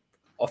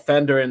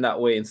 offend her in that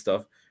way and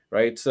stuff,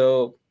 right?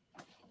 So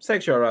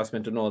sexual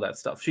harassment and all that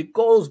stuff. She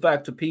goes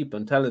back to people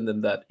and telling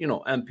them that,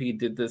 MP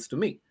did this to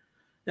me.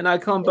 And I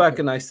come back Okay.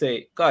 and I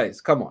say,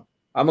 guys, come on.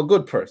 I'm a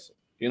good person.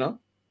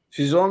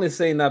 She's only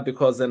saying that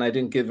because then I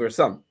didn't give her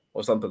some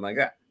or something like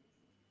that.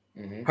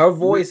 Mm-hmm. Her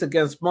voice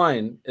against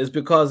mine is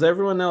because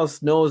everyone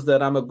else knows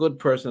that I'm a good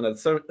person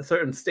at a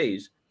certain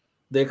stage.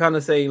 They're kind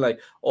of saying like,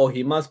 oh,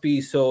 he must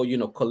be so,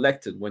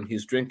 collected when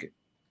he's drinking.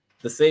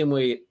 The same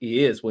way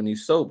he is when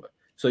he's sober.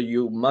 So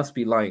you must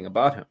be lying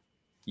about him.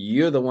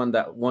 You're the one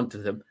that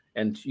wanted him,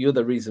 and you're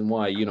the reason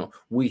why,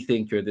 we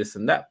think you're this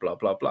and that, blah,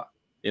 blah, blah.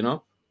 You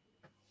know?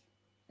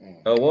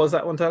 What Mm-hmm. was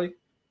that one, Tally?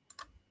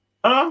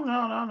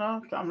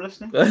 No. I'm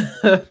listening.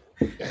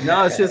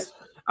 No, it's just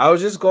I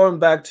was just going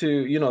back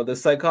to the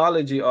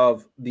psychology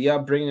of the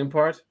upbringing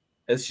part.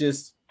 It's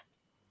just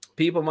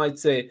people might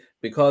say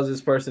because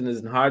this person is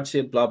in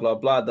hardship, blah blah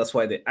blah. That's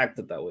why they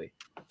acted that way.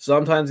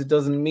 Sometimes it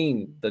doesn't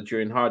mean that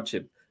you're in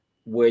hardship,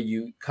 where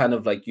you kind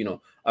of like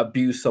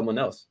abuse someone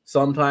else.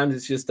 Sometimes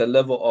it's just a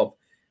level of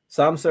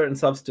some certain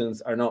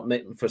substance are not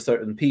meant for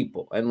certain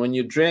people, and when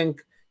you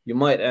drink, you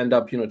might end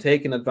up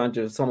taking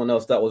advantage of someone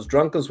else that was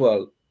drunk as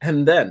well,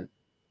 and then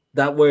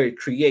that where it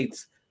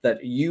creates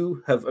that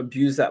you have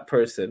abused that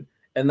person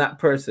and that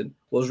person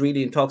was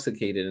really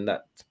intoxicated in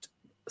that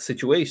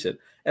situation,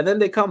 and then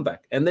they come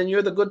back and then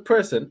you're the good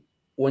person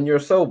when you're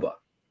sober,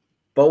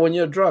 but when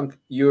you're drunk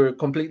you're a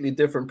completely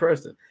different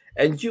person.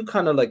 And you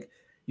kind of like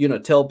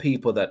tell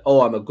people that,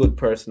 oh, I'm a good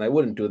person, I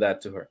wouldn't do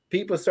that to her.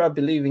 People start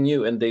believing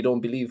you and they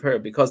don't believe her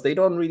because they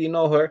don't really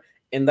know her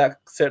in that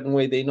certain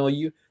way they know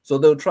you, so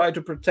they'll try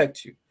to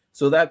protect you.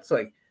 So that's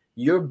like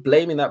you're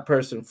blaming that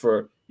person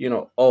for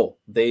oh,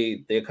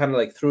 they kind of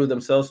like threw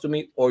themselves to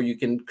me, or you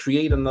can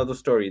create another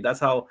story.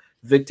 That's how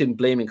victim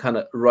blaming kind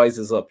of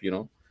rises up.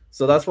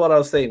 So that's what I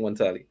was saying,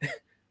 Wantali.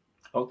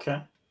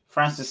 Okay.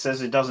 Francis says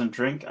he doesn't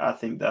drink. I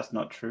think that's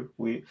not true.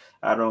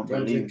 I don't Don't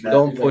believe drink. that.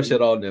 Don't push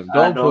it on them. I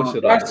don't push don't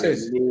it on them.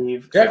 Francis,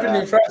 believe that definitely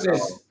at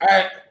all.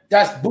 Francis.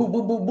 That's boo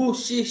boo boo boo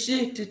shit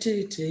shit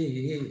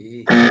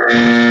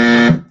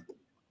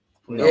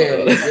No,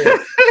 yeah.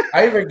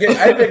 I even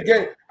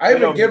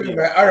give him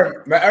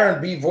my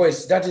R&B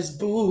voice. That is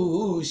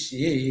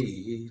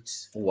bullshit.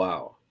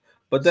 wow.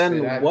 But Straight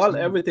then out while to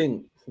you.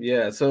 everything,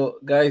 yeah. So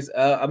guys,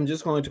 I'm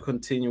just going to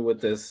continue with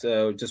this,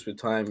 just with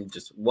time.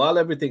 Just while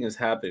everything is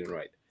happening,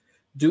 right?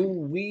 Do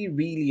we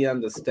really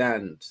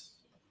understand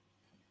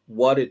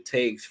what it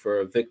takes for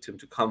a victim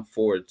to come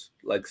forward,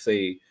 like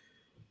say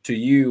to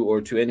you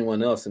or to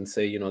anyone else, and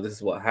say, this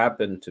is what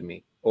happened to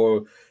me?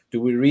 Or do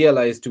we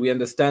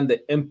understand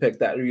the impact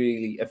that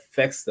really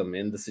affects them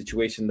in the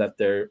situation that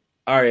they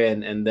are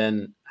in, and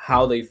then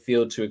how they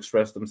feel to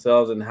express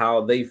themselves and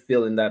how they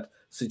feel in that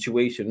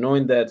situation,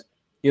 knowing that,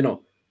 you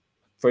know,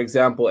 for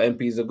example,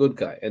 MP is a good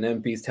guy, and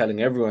MP is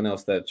telling everyone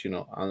else that,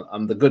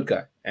 I'm the good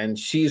guy, and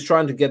she's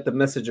trying to get the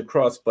message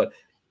across, but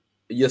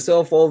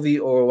yourself, Ovi,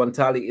 or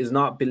Wantali is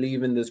not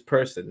believing this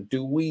person.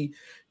 Do we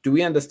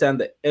understand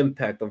the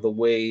impact of the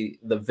way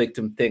the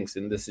victim thinks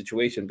in this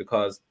situation?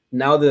 Because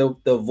now the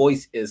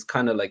voice is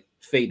kind of like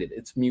faded,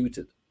 it's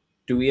muted.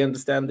 Do we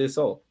understand this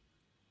all?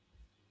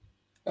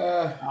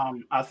 Uh,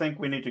 I think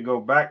we need to go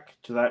back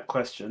to that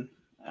question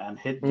and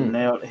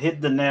Mm,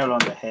 hit the nail on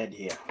the head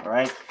here,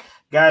 right,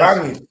 guys?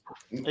 bang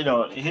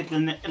it. Hit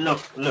the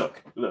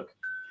look.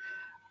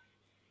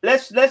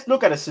 Let's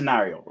look at a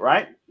scenario,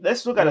 right?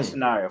 Let's look at a Mm.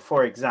 scenario.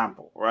 For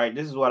example, right?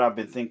 This is what I've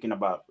been thinking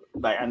about,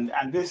 like, and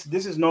this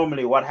is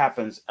normally what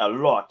happens a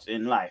lot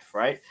in life,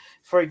 right?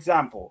 For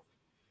example,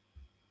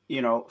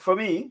 for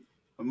me,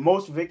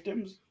 most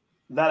victims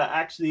that are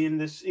actually in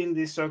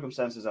these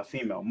circumstances are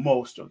female.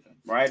 Most of them,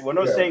 right? We're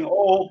not Yeah. saying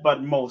all,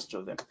 but most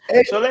of them.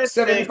 So let's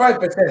say,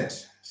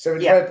 75%.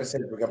 yeah,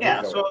 75% we can put it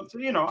yeah. that way. So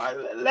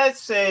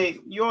let's say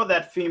you're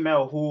that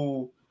female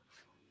who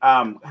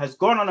has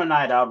gone on a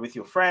night out with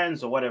your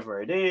friends or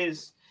whatever it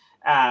is,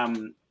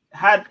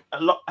 had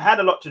a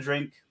lot to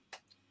drink.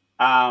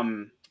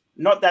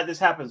 Not that this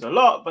happens a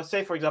lot, but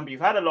say for example you've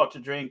had a lot to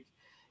drink,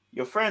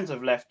 your friends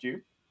have left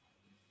you,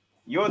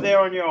 you're there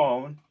on your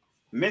own.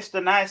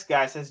 Mr. Nice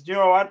Guy says, "You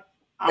know what?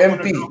 I'm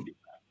gonna MP. drop you.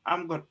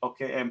 I'm gonna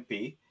okay,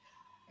 MP.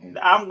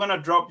 I'm gonna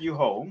drop you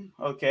home."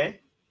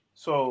 Okay,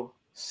 so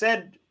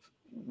said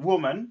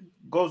woman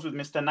goes with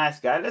Mr. Nice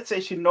Guy. Let's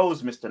say she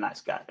knows Mr. Nice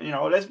Guy.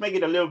 Let's make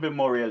it a little bit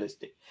more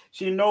realistic.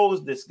 She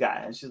knows this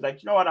guy, and she's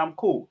like, "You know what? I'm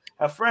cool."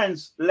 Her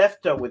friends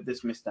left her with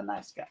this Mr.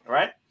 Nice Guy,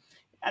 right?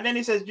 And then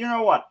he says, "You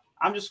know what?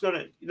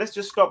 Let's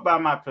just stop by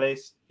my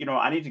place.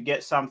 I need to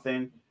get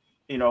something,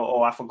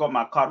 or I forgot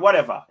my card,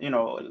 whatever.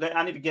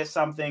 I need to get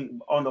something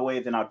on the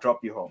way, then I'll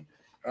drop you home."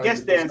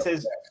 Gets there and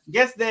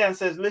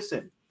says,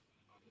 "Listen,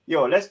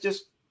 yo, let's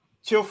just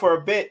chill for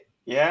a bit,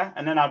 yeah,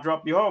 and then I'll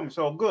drop you home."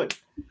 So good.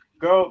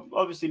 Girl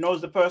obviously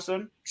knows the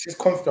person. She's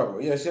comfortable.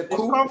 Yeah, she's It's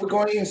cool. We're comfortable.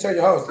 going inside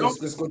your house.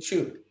 Let's go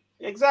chill.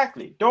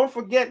 Exactly. Don't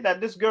forget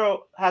that this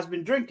girl has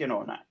been drinking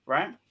all night,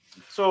 right?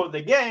 So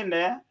they get in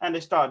there and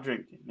they start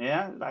drinking.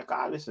 Yeah, like,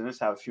 listen, let's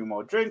have a few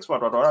more drinks.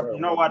 What? You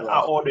know what?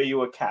 I'll order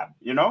you a cab.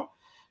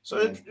 So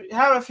they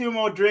have a few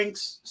more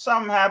drinks.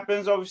 Something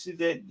happens. Obviously,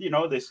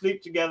 they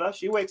sleep together.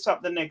 She wakes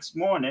up the next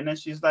morning and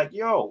she's like,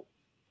 "Yo,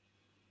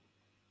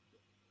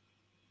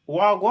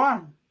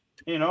 Wagwan,"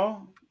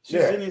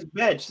 She's in his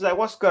bed. She's like,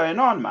 "What's going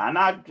on, man?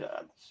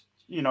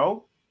 You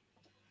know,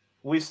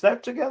 we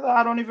slept together.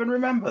 I don't even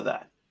remember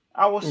that.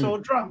 I was so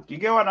drunk." You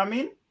get what I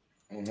mean?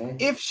 Mm-hmm.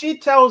 If she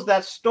tells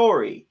that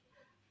story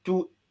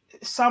to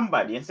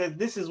somebody and says,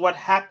 "This is what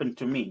happened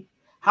to me,"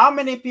 how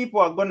many people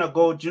are going to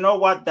go, "Do you know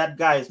what? That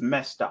guy is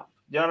messed up."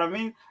 Do you know what I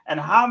mean? And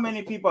how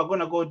many people are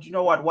going to go, "Do you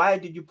know what? Why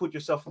did you put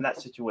yourself in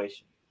that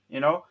situation?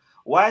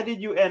 Why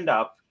did you end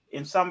up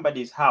in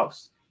somebody's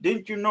house?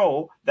 Didn't you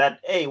know that,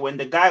 hey, when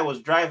the guy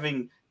was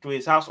driving to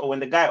his house, or when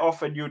the guy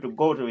offered you to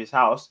go to his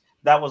house,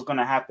 that was going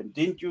to happen?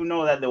 Didn't you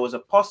know that there was a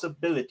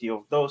possibility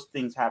of those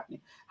things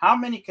happening?" How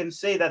many can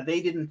say that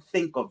they didn't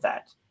think of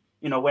that,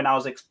 when I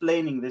was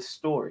explaining this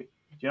story?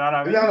 Do you know what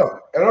I mean? No,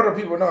 a lot of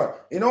people know.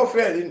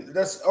 Fair,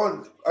 that's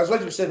all. As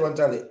what you said one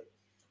time,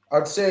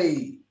 I'd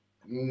say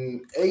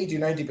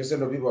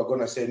 80-90% of people are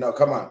gonna say, "No,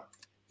 come on,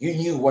 you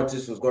knew what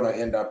this was gonna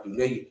end up.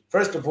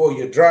 First of all,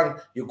 you're drunk.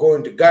 You're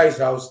going to guy's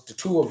house. The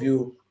two of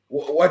you.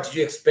 What did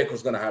you expect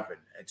was gonna happen?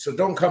 So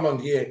don't come on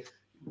here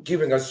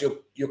giving us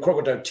your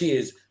crocodile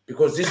tears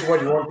because this is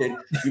what you wanted.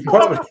 You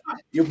probably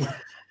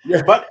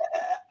yeah. But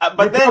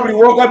you then probably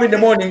woke up in the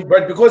morning,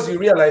 but because you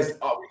realized,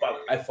 oh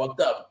fuck, I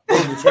fucked up,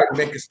 then you try to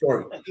make a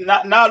story.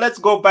 Now let's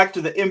go back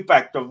to the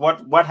impact of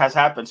what has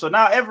happened. So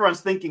now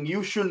everyone's thinking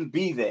you shouldn't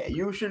be there,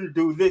 you shouldn't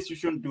do this, you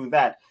shouldn't do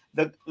that.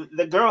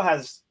 The girl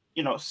has,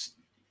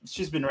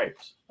 she's been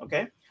raped.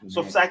 Okay,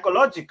 so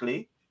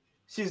psychologically,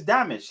 she's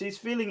damaged. She's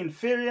feeling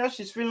inferior.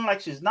 She's feeling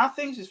like she's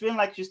nothing. She's feeling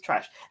like she's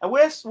trash. And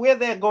we're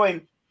there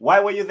going, "Why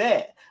were you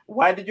there?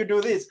 Why did you do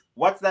this?"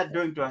 What's that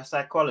doing to her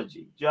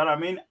psychology? Do you know what I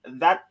mean?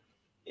 That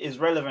is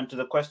relevant to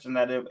the question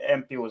that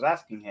MP was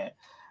asking here.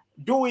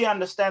 Do we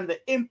understand the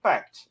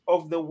impact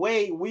of the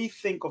way we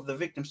think of the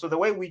victim? So the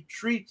way we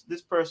treat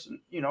this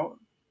person,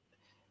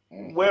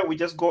 where we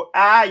just go,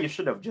 "You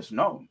should have just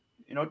known."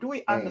 You know, do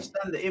we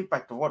understand the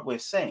impact of what we're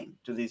saying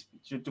to these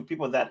to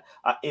people that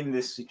are in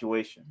this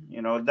situation?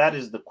 You know, that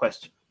is the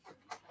question.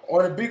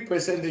 On a big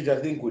percentage, I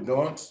think we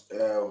don't.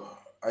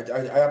 I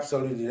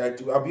absolutely like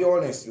to. I'll be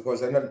honest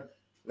because I'm not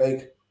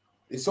like.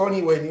 It's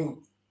only when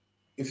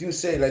if you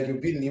say like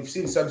you've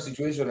seen some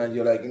situation and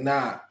you're like,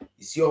 nah,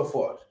 it's your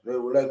fault.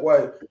 Like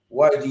why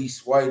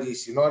this?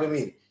 You know what I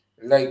mean?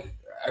 Like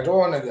I don't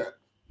want to.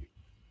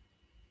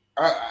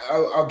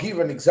 I'll give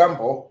an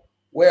example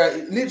where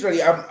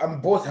literally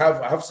I'm both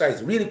have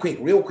sides really quick,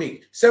 real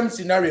quick. Same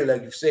scenario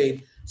like you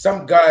said.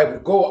 Some guy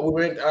we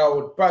went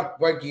out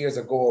back years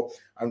ago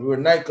and we were in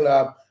a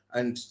nightclub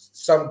and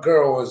some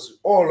girl was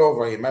all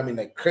over him. I mean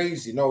like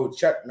crazy,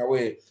 chatting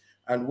away,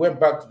 and went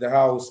back to the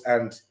house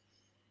and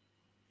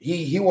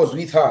he was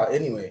with her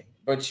anyway.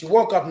 But she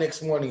woke up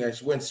next morning and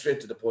she went straight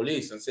to the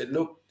police and said,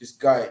 "Look, this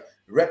guy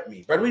raped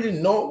me." But we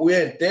didn't know, we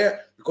weren't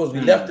there because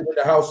we left him in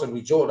the house and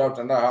we drove out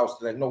to another house.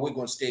 Like, no, we're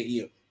gonna stay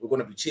here. We're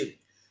gonna be chilling.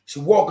 She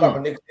woke up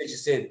and next day she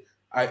said,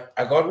 I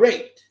got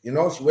raped. You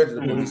know, she went to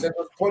the police and it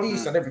was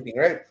police and everything,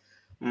 right?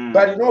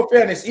 But in all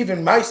fairness,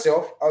 even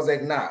myself, I was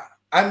like, nah,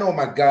 I know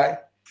my guy.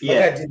 My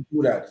guy didn't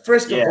do that.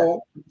 First of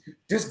all,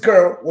 this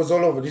girl was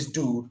all over this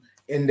dude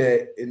in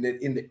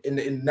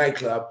the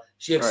nightclub.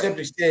 She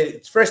accepted. She said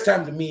it's first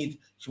time to meet.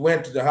 She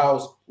went to the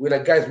house. We're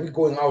like, guys, we're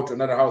going out to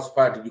another house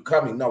party. You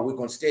coming? No, we're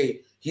gonna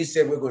stay. He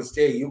said we're gonna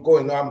stay. You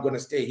going? No, I'm gonna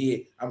stay here.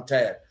 I'm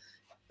tired.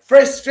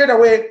 First, straight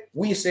away,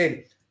 we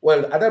said,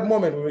 well, at that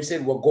moment when we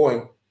said we're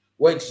going,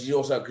 why did she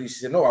also agree? She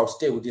said, no, I'll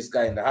stay with this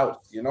guy in the house.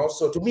 You know.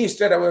 So to me,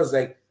 straight away, I was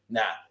like,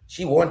 nah,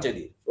 she wanted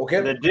it. Okay.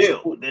 The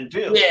deal.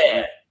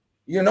 Yeah.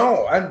 You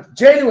know, and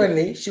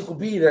genuinely, she could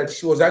be that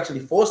she was actually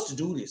forced to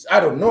do this. I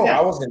don't know.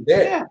 I wasn't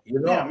there. Yeah. You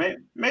know. Yeah,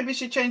 maybe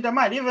she changed her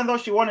mind, even though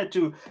she wanted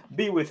to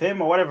be with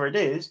him or whatever it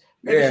is.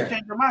 Maybe she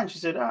changed her mind. She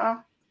said,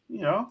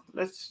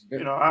 let's,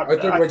 I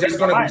thought we're just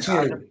gonna be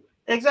chilling.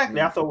 Exactly.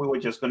 I thought we were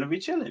just going to be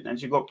chilling. And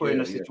she got put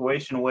in a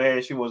situation where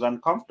she was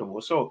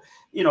uncomfortable. So,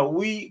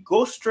 we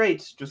go straight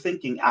to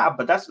thinking,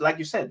 but that's like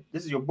you said,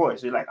 this is your boy.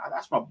 So you're like,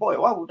 that's my boy.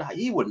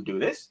 He wouldn't do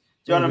this?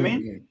 Do you know what I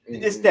mean?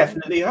 It's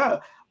definitely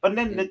her. But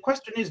then the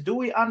question is, do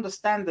we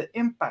understand the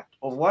impact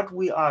of what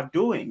we are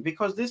doing?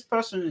 Because this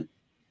person,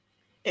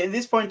 at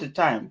this point in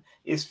time,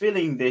 is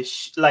feeling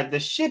like the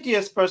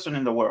shittiest person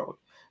in the world.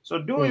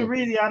 So do we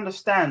really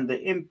understand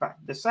the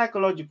impact, the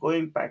psychological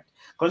impact,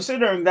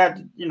 considering that,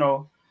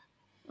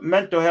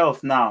 mental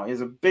health now is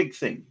a big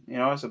thing.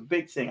 It's a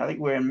big thing. I think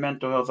we're in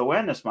Mental Health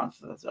Awareness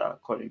Month,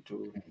 according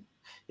to,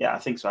 I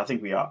think so. I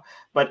think we are.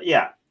 But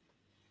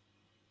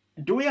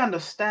do we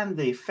understand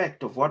the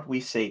effect of what we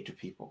say to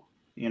people?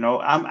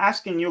 I'm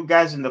asking you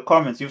guys in the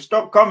comments. You've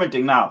stopped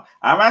commenting now.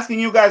 I'm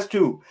asking you guys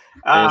too.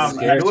 Because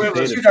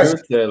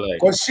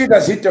she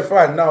does hit the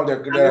fan now.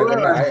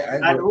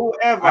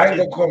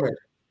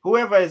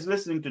 Whoever is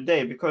listening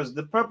today, because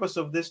the purpose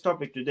of this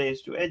topic today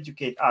is to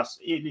educate us.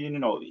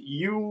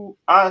 You,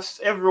 us,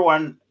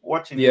 everyone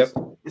watching this.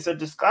 It's a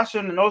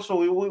discussion, and also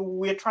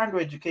we're trying to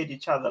educate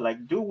each other.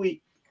 Like, do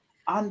we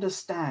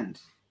understand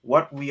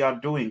what we are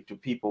doing to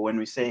people when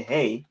we say,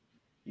 "Hey,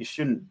 you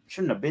shouldn't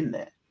have been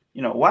there"?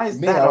 Why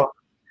is that?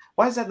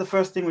 Why is that the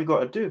first thing we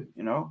got to do?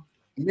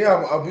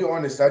 Yeah, I'll be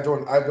honest. I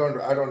don't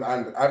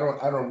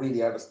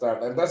really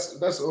understand, and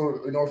that's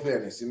all, in all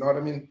fairness. You know what I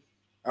mean?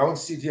 I won't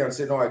sit here and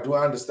say no. I do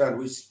understand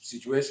which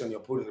situation you're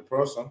putting the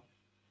person,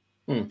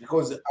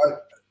 because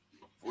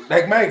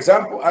like my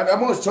example.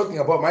 I'm always talking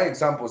about my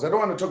examples. I don't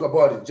want to talk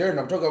about it, Jared.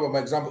 I'm talking about my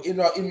example. In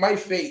my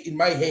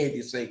head,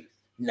 it's like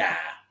nah.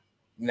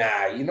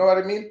 You know what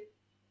I mean?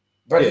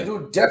 But it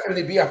would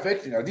definitely be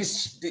affecting her.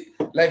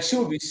 Like she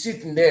would be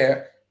sitting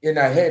there in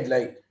her head,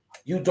 like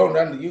you don't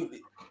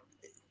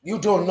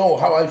know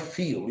how I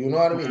feel. You know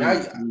what I mean?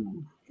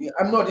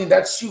 I'm not in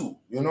that shoe.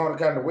 You know, the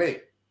kind of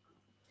way.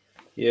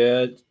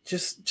 Yeah,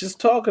 just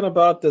talking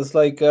about this,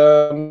 like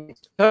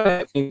just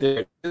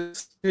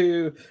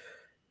to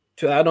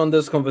add on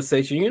this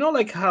conversation.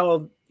 Like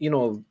how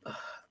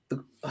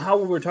how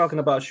we were talking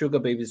about sugar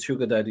babies,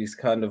 sugar daddies,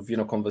 kind of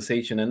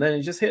conversation, and then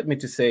it just hit me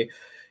to say,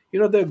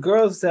 there are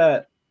girls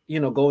that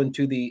go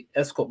into the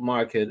escort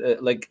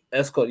market, like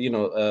escort,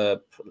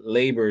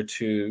 labor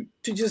to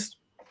just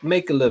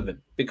make a living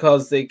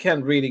because they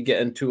can't really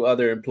get into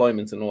other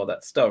employments and all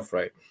that stuff,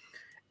 right?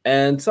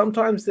 And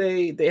sometimes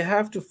they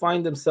have to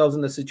find themselves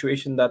in a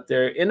situation that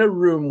they're in a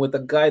room with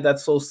a guy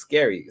that's so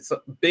scary,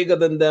 so bigger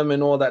than them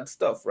and all that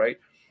stuff, right?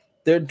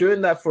 They're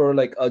doing that for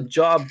like a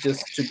job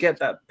just to get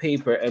that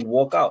paper and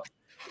walk out.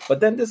 But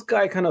then this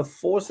guy kind of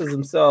forces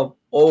himself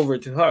over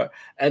to her,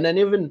 and then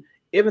even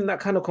that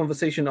kind of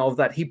conversation of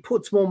that, he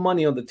puts more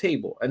money on the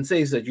table and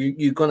says that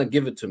you're gonna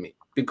give it to me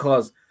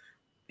because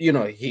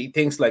he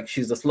thinks like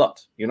she's a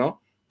slut,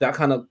 that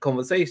kind of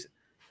conversation,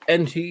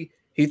 and he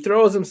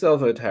throws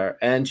himself at her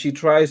and she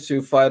tries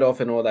to fight off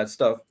and all that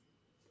stuff.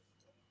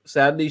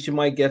 Sadly, she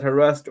might get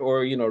harassed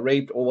or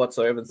raped or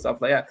whatsoever and stuff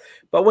like that.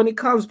 But when it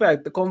comes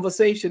back, the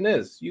conversation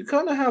is, you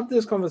kind of have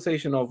this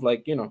conversation of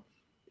like,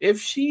 if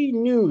she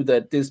knew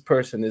that this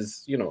person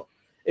is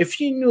If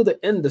she knew this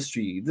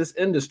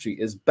industry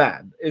is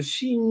bad, if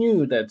she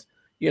knew that,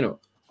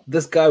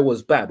 this guy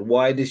was bad,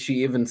 why did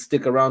she even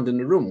stick around in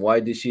the room? Why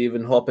did she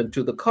even hop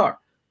into the car?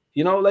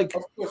 Like,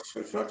 of course,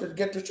 she wanted to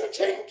get the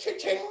cha-ching,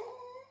 cha-ching.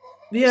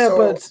 yeah, So,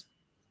 but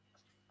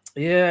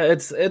yeah,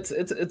 it's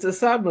a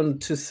sad one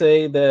to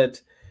say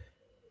that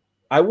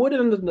I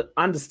wouldn't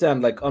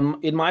understand, like,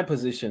 in my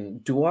position,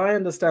 do I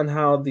understand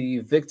how the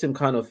victim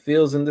kind of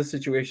feels in this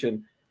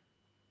situation?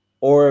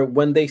 Or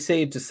when they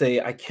say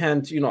I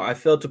can't, I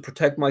failed to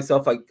protect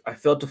myself, I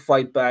failed to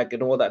fight back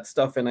and all that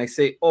stuff, and I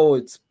say, oh,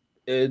 it's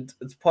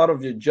part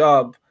of your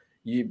job.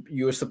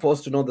 You're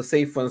supposed to know the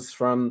safe ones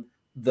from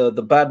the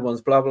bad ones,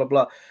 blah blah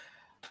blah.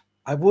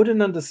 I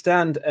wouldn't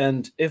understand.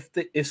 And if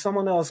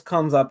someone else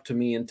comes up to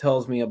me and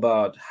tells me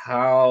about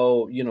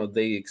how,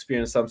 they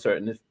experience some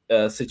certain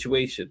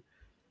situation,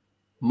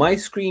 my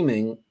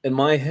screaming in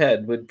my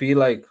head would be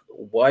like,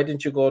 why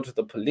didn't you go to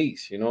the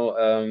police?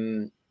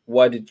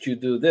 Why did you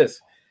do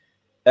this?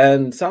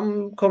 And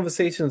some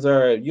conversations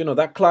are,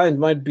 that client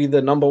might be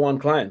the number one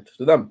client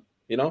to them,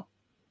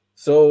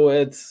 so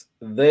it's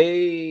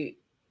they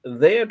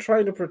are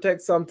trying to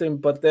protect something,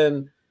 but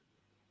then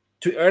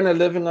to earn a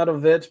living out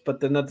of it,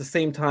 but then at the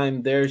same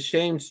time they're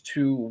ashamed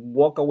to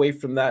walk away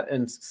from that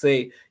and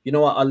say, you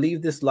know what, I'll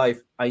leave this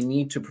life, I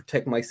need to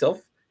protect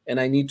myself, and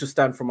I need to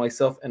stand for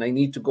myself, and I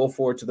need to go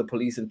forward to the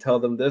police and tell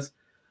them this.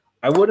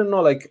 I wouldn't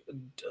know, like,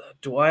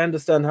 do I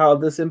understand how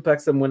this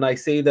impacts them when I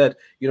say that,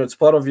 it's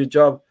part of your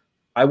job?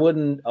 I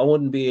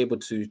wouldn't be able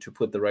to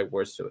put the right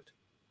words to it.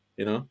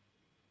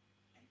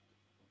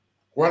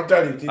 one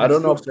time I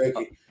don't know.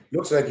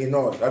 looks like he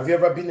knows. Have you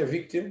ever been a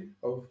victim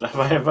of? Have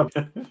I ever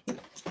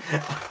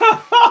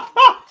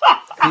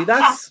See,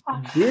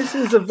 this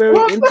is a very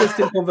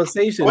interesting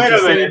conversation Wait to a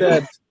say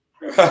minute.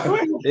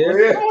 that.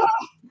 Yeah.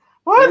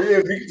 What? Were you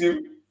a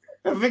victim?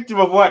 A victim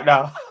of what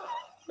now?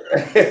 Do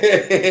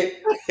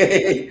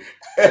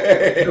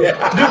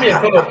me a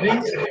favor,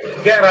 please.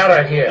 Get out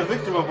of A here.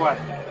 victim of what?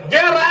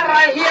 Get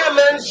out of here,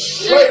 man.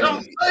 Shit,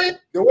 I'm saying.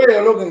 The way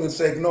you're looking, it's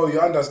like, no, you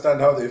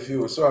understand how they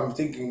feel. So I'm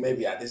thinking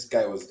maybe this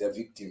guy was the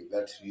victim,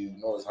 that he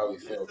knows how he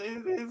felt.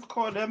 It's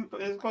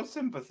called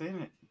sympathy,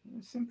 isn't it?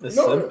 The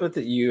No,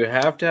 sympathy, you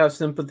have to have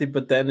sympathy,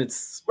 but then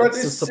it's but a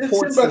it's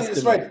support sympathy is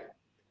system. right.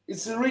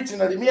 It's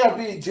originally me. I'll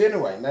be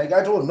genuine. Like,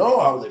 I don't know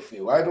how they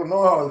feel. I don't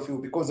know how they feel,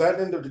 because at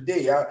the end of the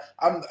day,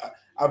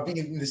 I'll be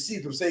in the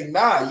seat of saying,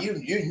 nah, you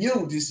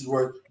knew this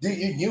was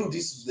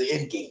the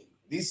end game.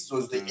 This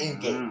was the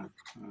end game.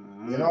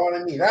 You know what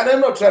I mean? And I'm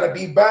not trying to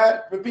be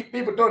bad, but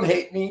people don't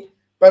hate me,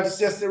 but it's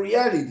just the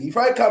reality. If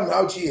I come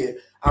out here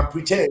and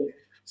pretend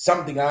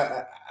something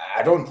I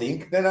don't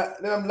think, then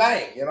I'm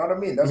lying. You know what I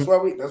mean? That's why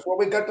we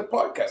got the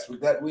podcast.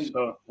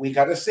 We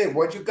gotta say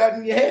what you got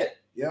in your head.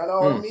 You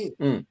know what I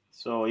mean?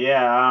 So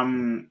yeah,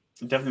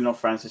 definitely what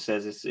Francis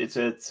says. It's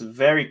a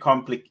very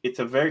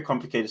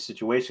complicated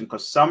situation,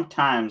 because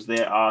sometimes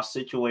there are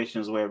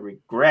situations where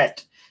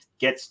regret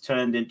gets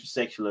turned into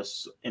sexual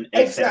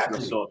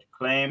assault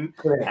claim,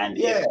 Correct. and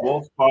Yeah. if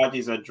both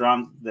parties are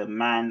drunk, the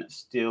man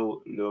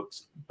still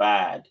looks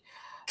bad.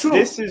 True.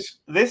 This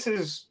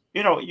is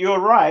you're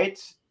right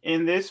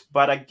in this,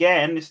 but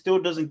again, it still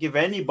doesn't give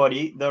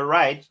anybody the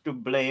right to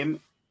blame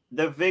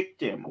the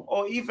victim,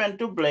 or even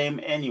to blame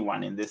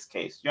anyone in this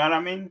case. You know what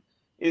I mean?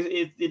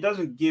 It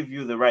doesn't give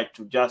you the right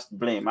to just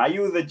blame. Are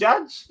you the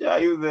judge? Are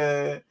you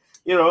the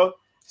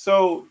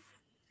so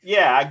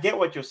yeah, I get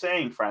what you're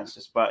saying,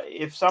 Francis, but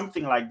if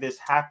something like this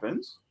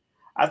happens,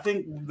 I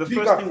think the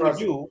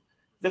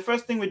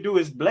first thing we do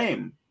is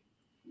blame.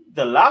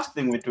 The last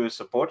thing we do is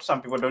support.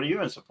 Some people don't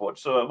even support.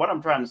 So what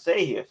I'm trying to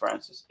say here,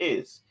 Francis,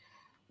 is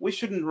we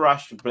shouldn't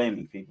rush to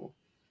blaming people,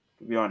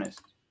 to be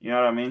honest. You know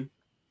what I mean?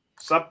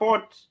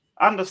 Support,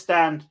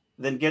 understand,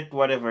 then get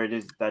whatever it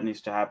is that needs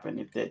to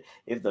happen.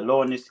 If the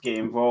law needs to get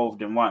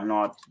involved and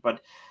whatnot.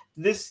 But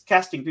this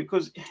casting,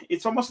 because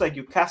it's almost like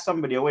you cast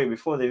somebody away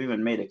before they've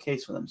even made a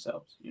case for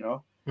themselves.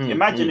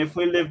 Imagine if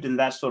we lived in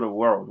that sort of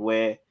world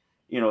where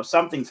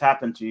something's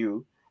happened to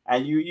you,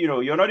 and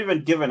you're not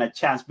even given a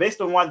chance based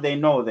on what they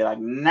know. They're like,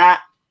 nah,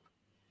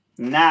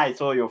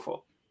 it's all your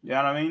fault. You know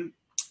what I mean?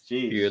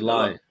 Jeez, You're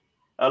lying.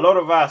 A lot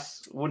of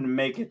us wouldn't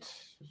make it.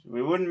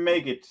 We wouldn't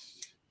make it.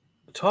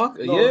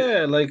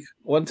 Like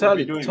one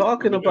time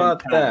talking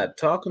about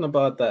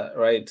that,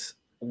 right?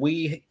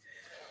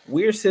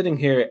 We're sitting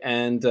here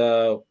and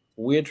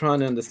we're trying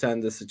to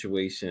understand the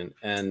situation,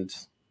 and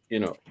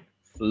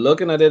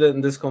looking at it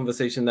in this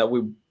conversation that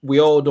we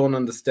all don't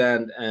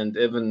understand, and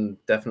even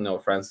definitely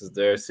Francis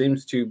there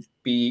seems to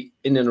be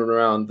in and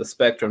around the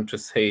spectrum to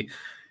say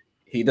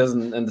he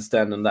doesn't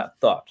understand on that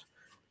thought.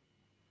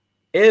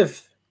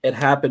 If it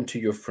happened to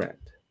your friend,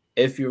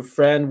 if your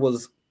friend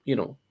was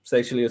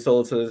sexually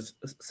assaulted,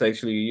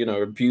 sexually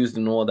abused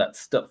and all that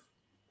stuff,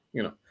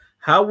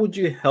 how would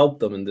you help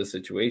them in this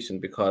situation?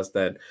 Because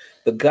then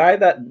the guy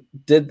that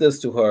did this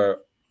to her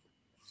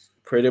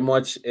pretty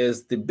much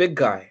is the big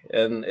guy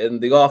in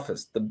the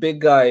office, the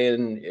big guy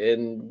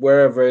in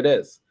wherever it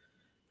is.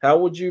 How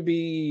would you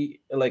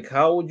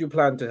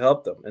plan to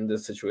help them in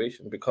this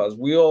situation? Because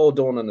we all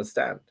don't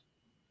understand.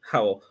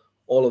 how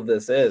all of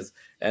this is.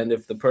 And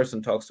if the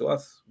person talks to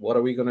us, what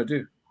are we gonna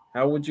do?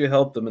 How would you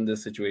help them in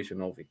this situation,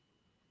 Ovi?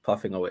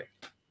 Puffing away.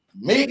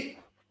 Me,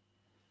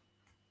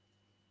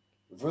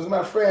 if it was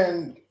my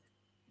friend,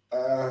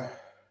 uh,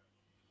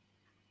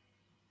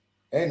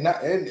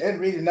 ain't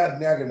really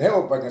nothing I can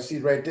help. I can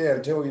sit right there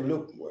and tell you,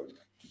 look, what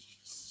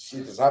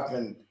shit has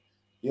happened.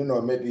 You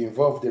know, maybe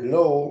involve the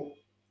law,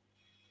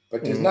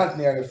 but there's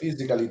nothing I can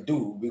physically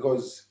do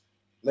because,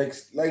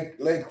 like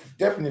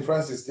definitely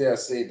Francis there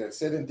said that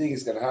certain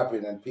things can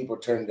happen and people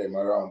turn them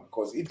around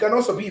because it can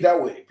also be that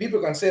way.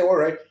 People can say, all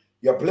right,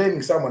 you're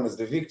blaming someone as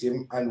the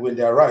victim, and when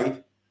they're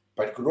right,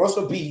 but it could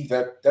also be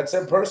that that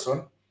same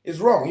person is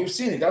wrong. You've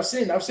seen it. I've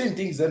seen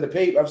things in the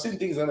paper. I've seen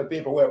things in the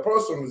paper where a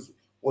person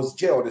was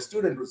jailed, a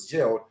student was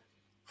jailed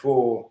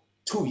for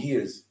 2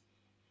 years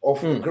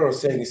of a girl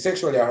saying he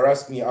sexually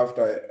harassed me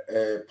after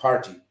a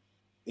party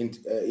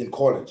in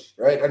college,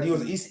 right? And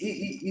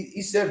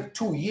he served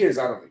 2 years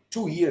out of it,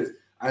 2 years,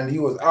 and he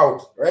was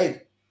out,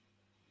 right?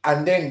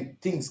 And then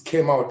things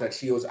came out that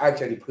she was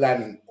actually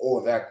planning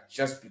all that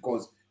just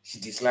because she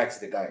dislikes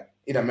the guy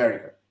in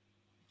America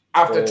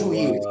after 2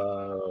 years.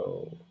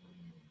 Wow.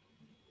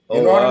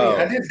 You know what I mean?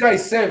 And this guy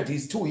served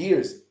his 2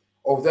 years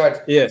of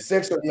that. Yeah. He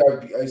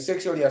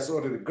sexually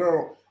assaulted a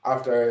girl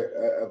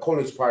after a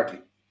college party,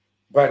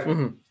 but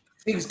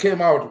things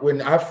came out when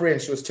her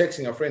friend, she was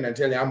texting her friend and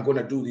telling, I'm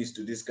gonna do this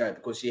to this guy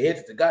because she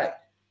hated the guy.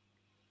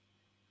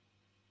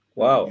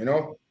 Wow. You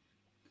know?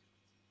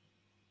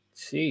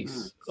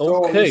 Jeez.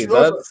 So Okay,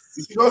 you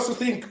should also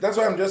think, that's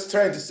why I'm just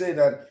trying to say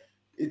that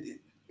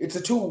it's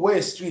a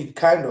two-way street,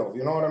 kind of,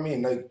 you know what I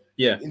mean? Like,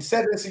 yeah. In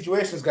certain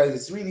situations, guys,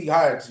 it's really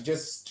hard to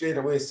just straight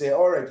away say,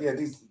 all right, yeah,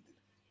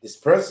 this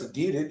person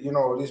did it, you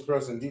know, this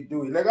person did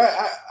do it. Like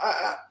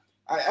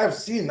I've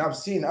seen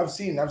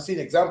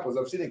examples.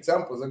 I'll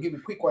give you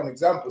a quick one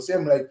example.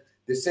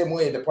 The same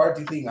way the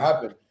party thing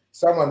happened.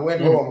 Someone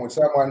went home with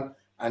someone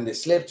and they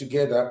slept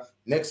together.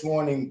 Next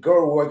morning,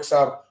 girl wakes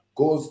up,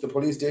 goes to the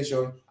police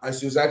station, and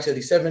she was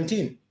actually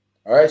 17.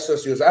 All right, so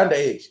she was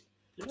underage.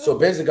 Yeah. So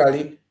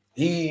basically,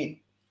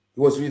 he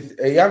was with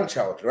a young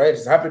child, right?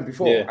 It's happened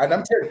before. Yeah. And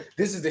I'm telling you,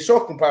 this is the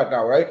shocking part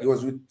now, right? He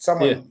was with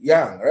someone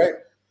young, right?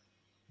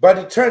 But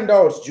it turned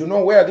out, you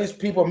know where these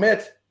people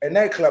met? A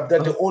nightclub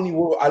that they only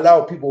will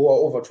allow people who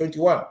are over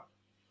 21.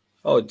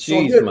 Oh,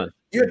 jeez, so man.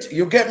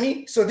 You get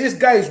me? So this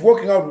guy is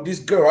walking out with this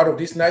girl out of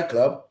this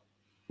nightclub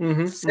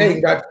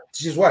saying that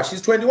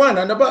she's 21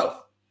 and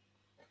above.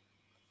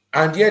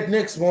 And yet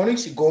next morning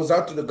she goes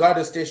out to the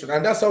guard station,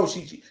 and that's how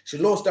she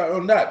lost out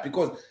on that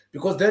because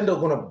then they're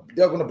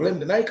gonna blame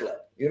the nightclub.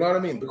 You know what I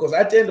mean? Because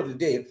at the end of the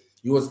day,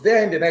 he was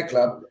there in the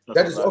nightclub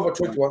that is over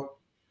 21.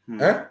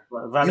 Huh?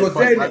 He was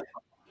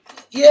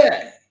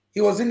there. He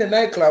was in the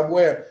nightclub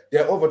where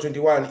they're over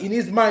 21. In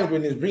his mind,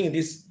 when he's bringing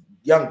this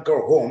young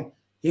girl home,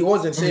 he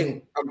wasn't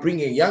saying, I'm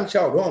bringing a young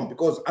child home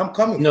because I'm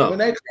coming from a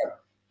nightclub.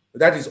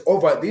 That is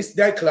over. This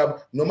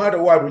nightclub, no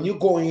matter what, when you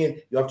go in,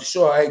 you have to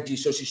show ID.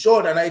 So she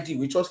showed an ID,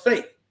 which was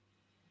fake.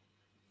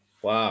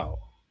 Wow.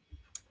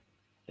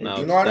 Now,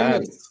 you know what I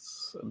mean?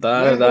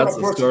 That's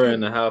a story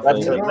and a half.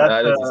 That's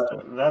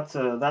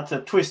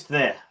a twist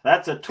there.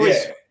 That's a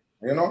twist.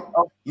 Yeah. You know,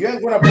 you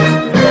ain't gonna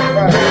prosecute that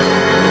guy.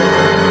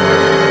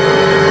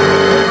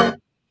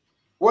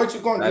 What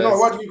you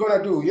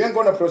gonna do? You ain't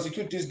gonna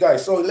prosecute this guy.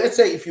 So let's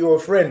say if you're a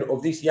friend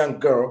of this young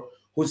girl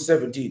who's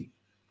 17,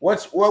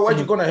 what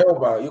you gonna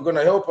help her? You're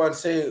gonna help her and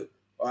say,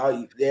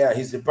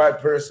 he's a bad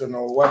person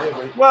or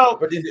whatever. Well,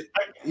 but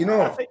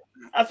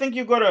I think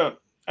you gotta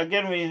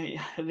again.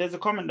 There's a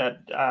comment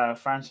that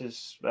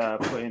Francis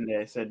put in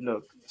there. He said,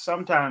 "Look,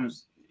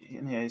 sometimes."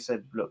 He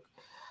said, "Look,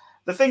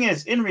 the thing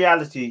is, in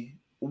reality,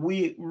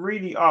 we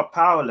really are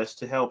powerless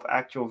to help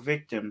actual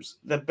victims.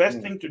 The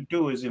best thing to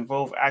do is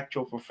involve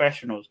actual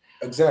professionals."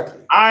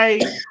 Exactly. I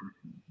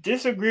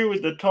disagree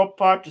with the top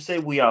part to say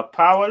we are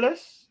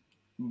powerless,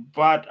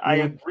 but I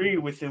agree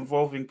with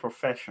involving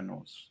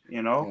professionals,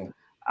 you know,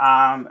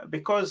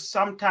 because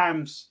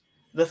sometimes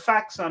the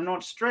facts are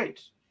not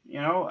straight,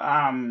 you know,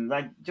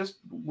 like just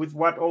with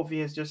what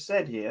Ovi has just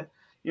said here,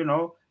 you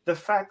know, the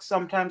facts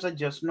sometimes are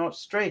just not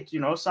straight.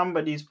 You know,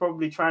 somebody's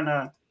probably trying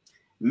to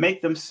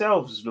make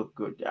themselves look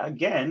good.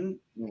 Again,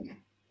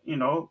 you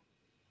know,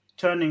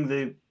 turning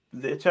the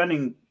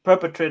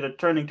perpetrator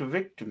turning to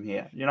victim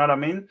here. You know what I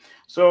mean?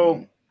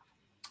 So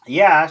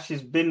yeah,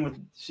 she's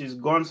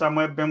gone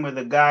somewhere, been with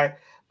a guy,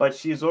 but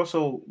she's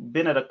also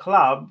been at a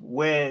club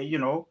where, you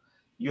know,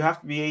 you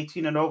have to be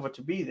 18 and over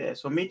to be there.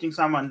 So meeting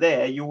someone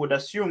there, you would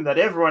assume that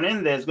everyone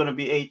in there is going to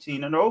be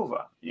 18 and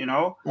over, you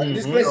know? And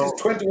this place is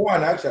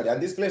 21 actually,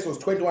 and this place was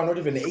 21, not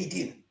even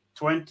 18.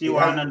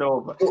 21 and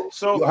over.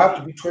 So you have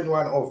to be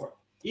 21 over.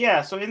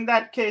 Yeah, so in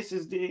that case,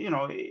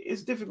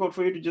 it's difficult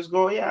for you to just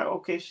go, yeah,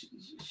 okay,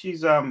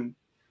 she's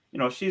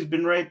she's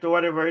been raped or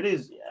whatever it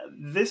is.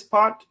 This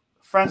part,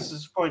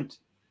 Francis' point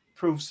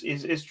proves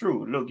is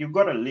true. Look, you've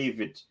got to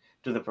leave it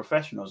to the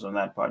professionals on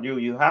that part.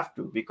 You have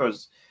to,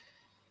 because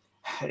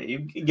you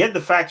get the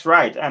facts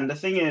right. And the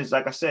thing is,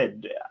 like I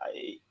said,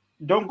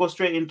 don't go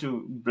straight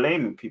into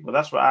blaming people.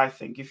 That's what I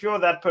think. If you're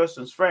that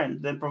person's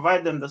friend, then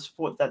provide them the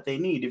support that they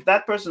need. If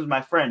that person's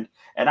my friend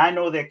and I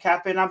know they're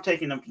capping, I'm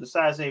taking them to the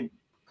side and say,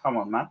 come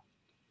on, man.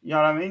 You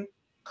know what I mean?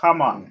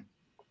 Come on.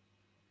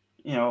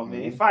 You know,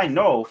 if I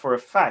know for a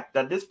fact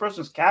that this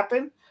person's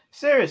capping,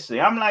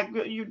 seriously, I'm like,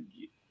 you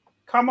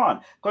come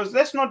on. Because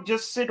let's not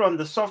just sit on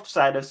the soft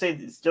side and say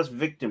it's just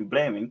victim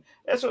blaming.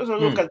 Let's also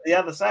look at the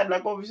other side.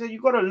 Like obviously,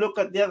 you got to look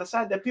at the other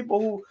side. There are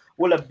people who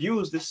will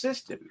abuse the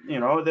system.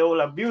 You know, they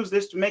will abuse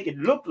this to make it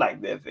look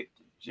like they're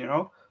victims. You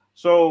know,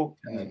 so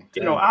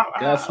you know,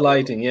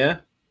 gaslighting. Yeah.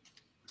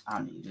 I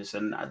mean,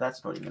 listen,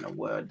 that's not even a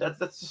word.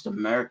 That's just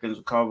Americans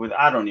who come with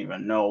I don't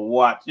even know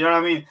what. You know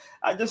what I mean?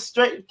 I just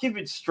keep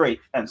it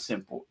straight and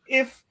simple.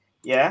 If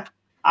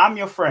I'm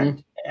your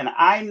friend and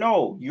I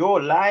know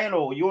you're lying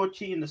or you're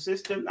cheating the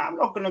system, I'm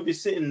not gonna be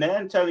sitting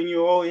there and telling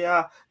you, oh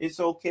yeah, it's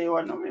okay.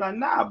 Or not. Be like,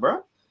 nah,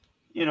 bro.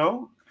 You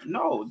know,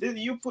 no.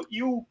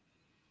 You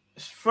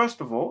first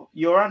of all,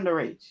 you're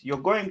underage. You're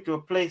going to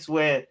a place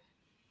where,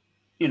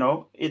 you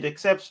know, it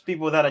accepts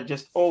people that are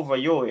just over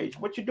your age.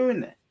 What you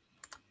doing there?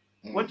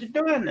 What you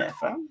doing there,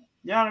 fam?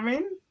 You know what I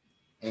mean?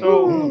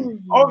 So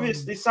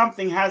obviously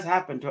something has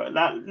happened to her.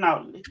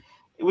 Now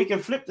we can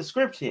flip the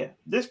script here.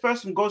 This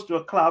person goes to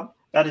a club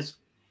that is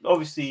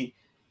obviously,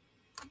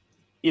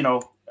 you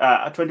know,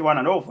 21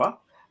 and over,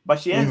 but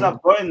she ends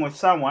up going with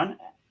someone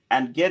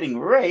and getting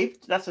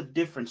raped. That's a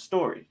different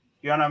story.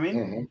 You know what I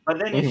mean? But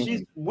then if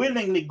she's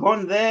willingly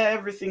gone there,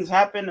 everything's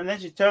happened, and then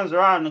she turns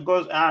around and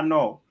goes,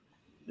 no.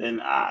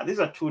 Then these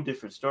are two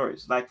different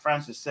stories. Like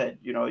Francis said,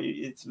 you know,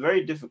 it's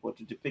very difficult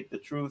to depict the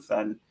truth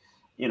and,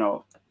 you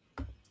know,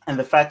 and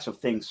the facts of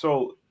things.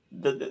 So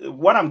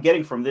what I'm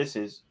getting from this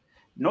is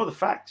know the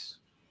facts.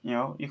 You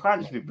know, you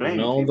can't just be blaming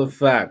people. The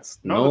facts.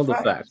 Know the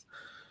facts.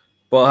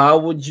 But how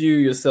would you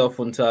yourself,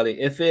 Funtali,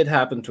 if it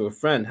happened to a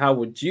friend, how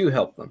would you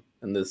help them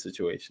in this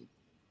situation?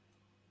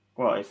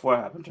 Well, if what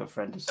happened to a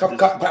friend,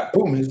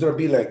 boom, he's gonna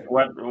be like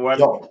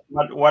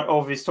what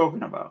Ovi's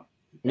talking about.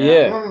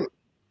 Yeah.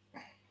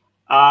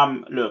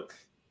 Look.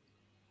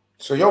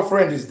 So your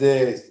friend is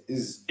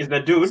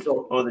the dude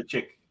or the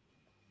chick?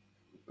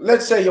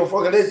 Let's say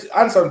let's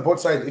answer on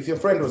both sides. If your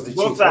friend was the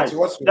both chick, sides.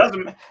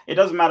 It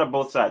doesn't matter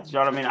both sides. You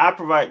know what I mean?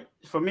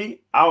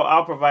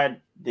 I'll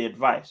provide the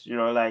advice. You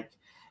know, like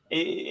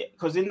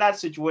because in that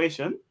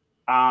situation,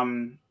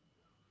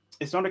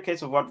 it's not a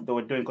case of what they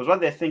were doing, because what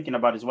they're thinking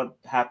about is what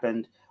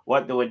happened,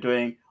 what they were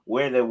doing,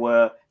 where they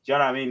were. Do you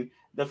know what I mean?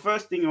 The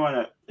first thing you want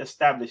to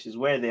establish is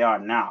where they are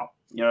now.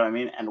 You know what I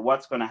mean? And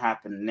what's going to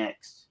happen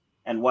next,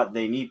 and what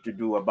they need to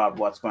do about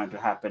what's going to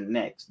happen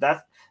next.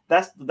 That's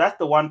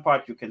the one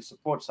part you can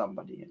support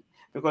somebody in,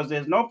 because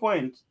there's no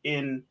point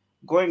in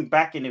going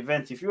back in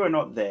events if you are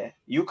not there.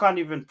 You can't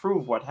even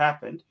prove what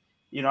happened.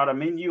 You know what I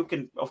mean? You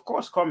can, of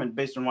course, comment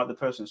based on what the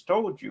person's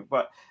told you,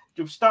 but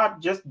to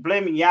start just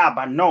blaming,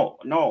 but no,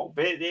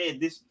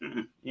 this,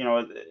 you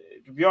know,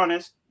 to be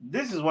honest,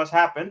 this is what's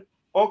happened.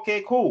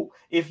 Okay, cool.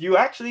 If you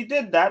actually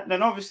did that,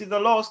 then obviously the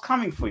law is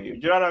coming for you.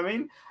 Do you know what I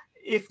mean?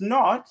 If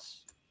not,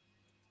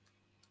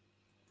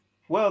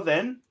 well,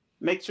 then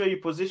make sure you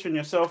position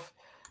yourself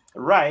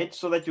right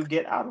so that you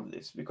get out of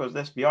this. Because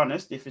let's be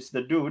honest, if it's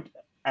the dude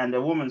and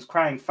the woman's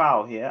crying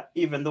foul here,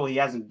 even though he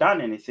hasn't done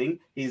anything,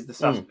 he's the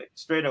suspect.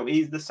 Straight up,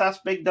 he's the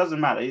suspect.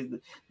 Doesn't matter.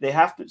 They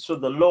have to. So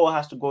the law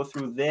has to go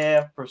through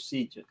their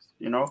procedures,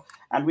 you know.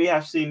 And we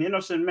have seen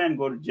innocent men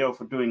go to jail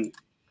for doing,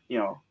 you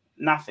know,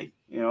 nothing,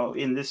 you know,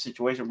 in this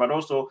situation. But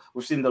also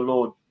we've seen the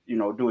law, you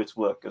know, do its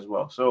work as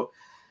well. So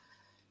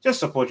just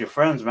support your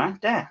friends, man.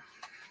 Damn.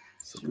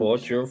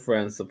 Support your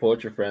friends.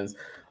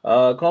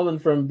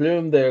 Comment from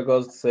Bloom there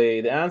goes to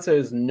say the answer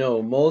is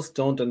no. Most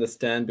don't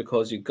understand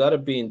because you gotta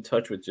be in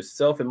touch with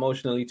yourself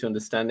emotionally to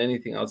understand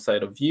anything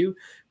outside of you.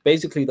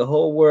 Basically, the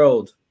whole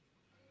world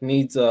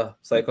needs a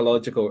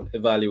psychological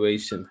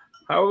evaluation.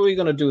 How are we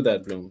gonna do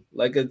that, Bloom?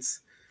 Like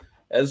it's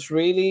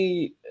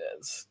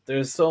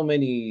there's so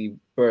many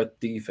birth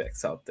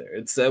defects out there.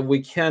 It's we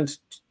can't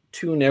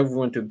tune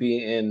everyone to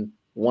be in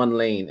one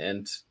lane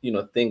and, you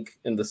know, think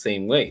in the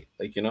same way,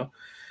 like, you know.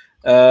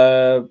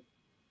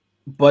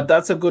 But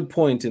that's a good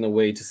point in a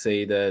way to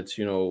say that,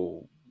 you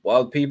know,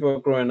 while people are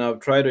growing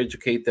up, try to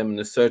educate them in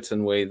a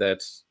certain way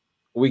that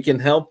we can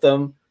help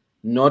them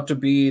not to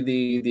be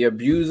the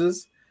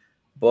abusers,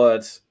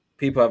 but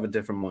people have a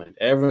different mind.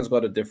 Everyone's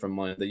got a different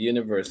mind, the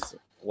universe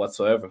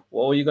whatsoever.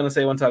 What were you going to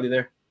say, Tally,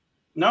 there?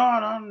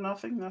 No,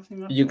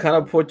 nothing. You kind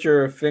of put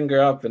your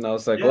finger up and I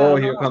was like,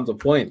 here comes a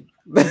point.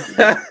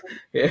 I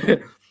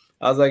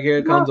was like,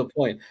 here comes a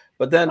point.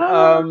 But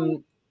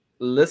then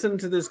listen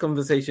to this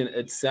conversation.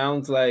 It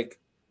sounds like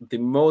the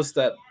most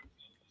that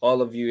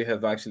all of you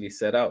have actually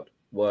set out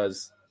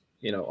was,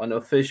 you know, an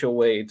official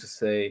way to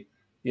say,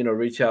 you know,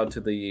 reach out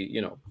to the,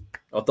 you know,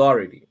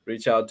 authority,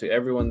 reach out to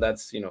everyone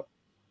that's, you know,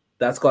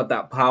 that's got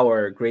that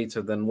power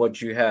greater than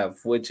what you have,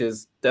 which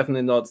is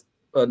definitely not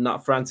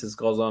Francis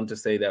goes on to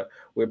say that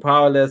we're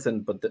powerless,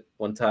 but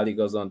Tali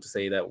goes on to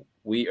say that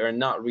we are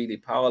not really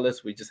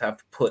powerless. We just have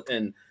to put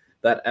in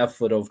that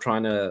effort of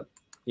trying to,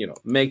 you know,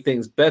 make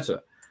things better.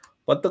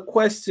 But the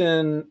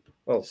question,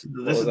 oh, what This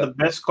was is the that?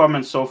 best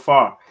comment so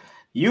far.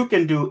 You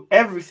can do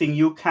everything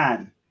you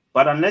can,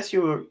 but unless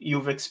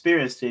you've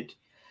experienced it,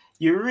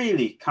 you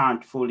really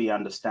can't fully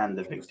understand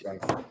the victim.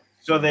 Understand?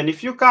 So then,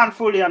 if you can't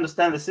fully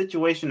understand the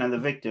situation and the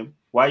victim,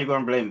 why are you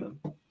going to blame them?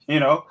 You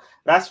know,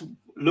 that's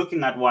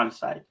looking at one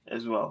side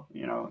as well.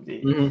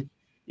 Mhm.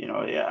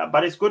 Yeah.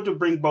 But it's good to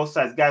bring both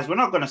sides, guys. We're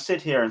not going to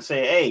sit here and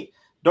say, "Hey,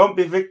 don't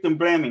be victim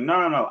blaming."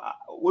 No, no, no.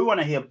 We want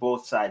to hear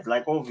both sides,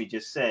 like Ovi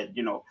just said.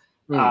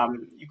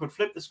 Mm. You could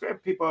flip the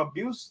script. People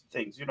abuse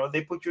things.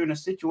 They put you in a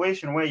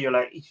situation where you're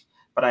like, "Eesh,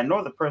 but I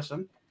know the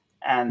person,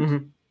 and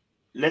Mhm.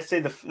 let's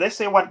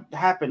say what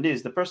happened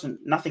is the person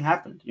nothing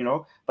happened,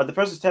 but the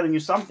person's telling you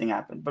something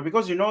happened. But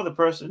because you know the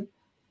person,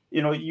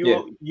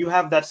 Yeah. you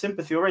have that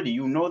sympathy already.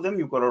 You know them.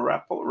 You've got a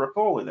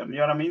rapport with them. You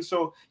know what I mean?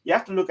 So you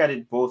have to look at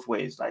it both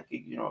ways. Like,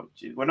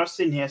 we're not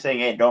sitting here saying,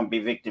 "Hey, don't be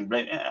victim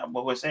blame,"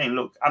 but we're saying,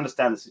 look,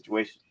 understand the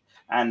situation.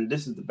 And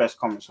this is the best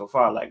comment so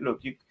far. Like,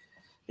 look, you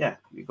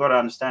got to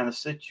understand the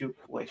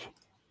situation.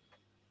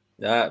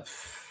 That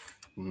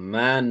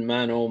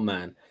man, oh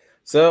man.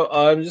 So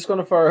I'm just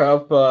gonna fire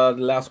up the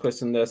last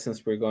question there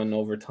since we're going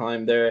over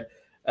time there.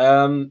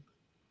 Um,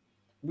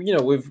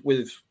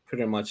 we've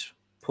pretty much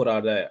put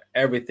out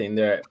everything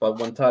there, but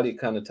when Tali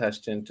kind of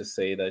touched in to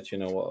say that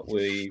what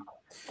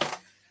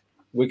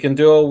we can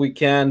do all we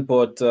can,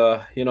 but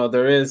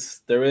there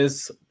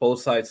is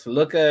both sides to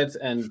look at,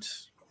 and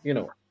you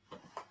know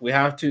we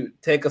have to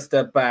take a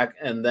step back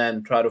and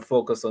then try to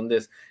focus on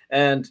this.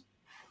 And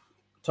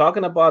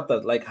talking about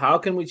that, like how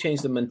can we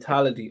change the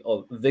mentality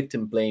of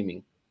victim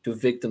blaming to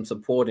victim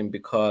supporting?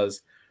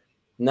 Because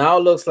now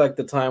looks like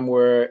the time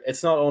where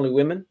it's not only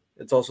women,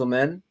 it's also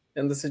men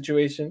in the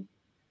situation.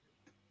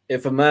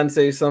 If a man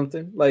says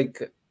something,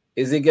 like,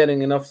 is he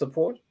getting enough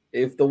support?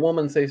 If the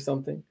woman says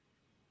something,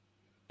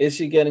 is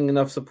she getting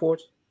enough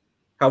support?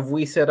 Have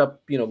we set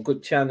up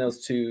good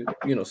channels to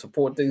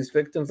support these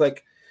victims?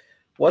 Like,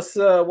 what's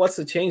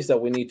the change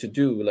that we need to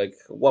do? Like,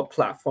 what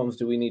platforms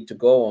do we need to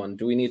go on?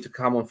 Do we need to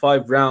come on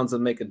 5roundz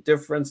and make a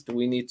difference? Do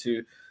we need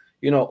to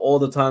all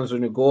the times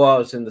when you go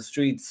out in the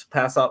streets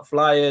pass out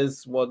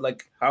flyers?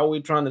 How are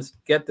we trying to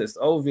get this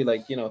over?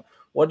 Like,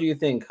 what do you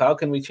think? How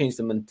can we change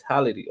the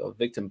mentality of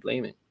victim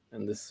blaming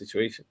in this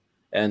situation,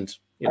 and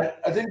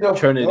I think the,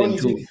 turn the it only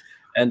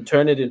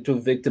into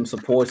thing, victim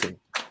supporting,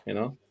 you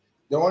know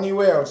the only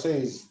way I would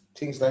say is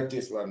things like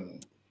this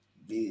one,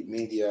 the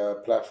media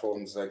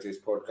platforms like this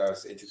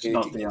podcast, It's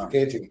not educating, the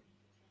educating.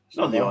 it's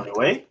not the No, only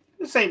way.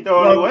 This ain't the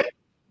only no, way. It's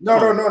no,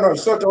 not no, the no, no.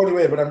 It's not the only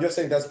way, but I'm just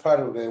saying that's part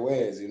of the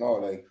ways.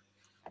 Like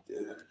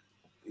uh,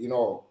 you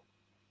know,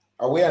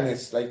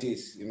 awareness like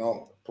this.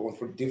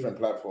 For different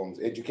platforms,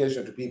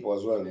 education to people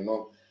as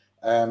well.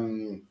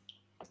 Um,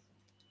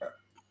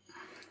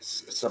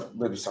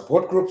 maybe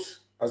support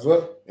groups as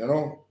well.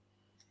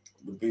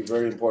 Would be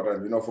very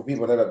important. For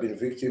people that have been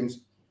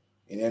victims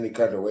in any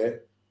kind of way.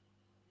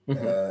 hmm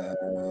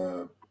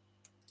Uh,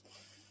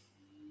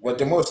 but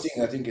the most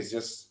thing I think is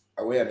just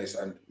awareness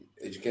and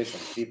education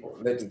to people,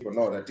 letting people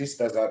know that this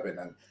does happen,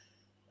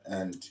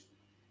 and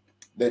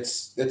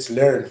let's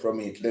learn from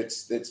it.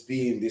 Let's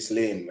be in this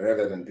lane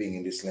rather than being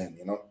in this lane.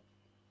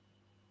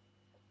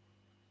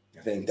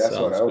 I think that's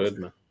what Sounds I would good,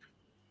 say. man.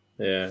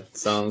 Yeah,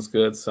 sounds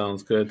good.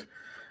 Sounds good.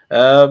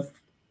 Uh,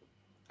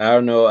 I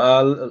don't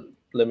know.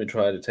 Let me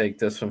try to take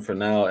this one for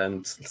now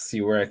and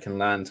see where I can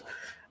land.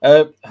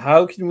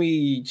 How can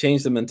we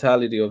change the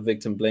mentality of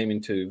victim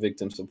blaming to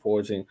victim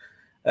supporting?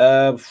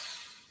 Uh,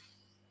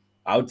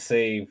 I would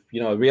say,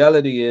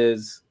 reality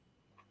is,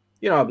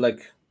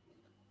 like,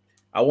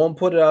 I won't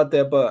put it out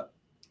there, but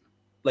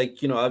like,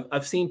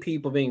 I've seen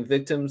people being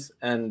victims,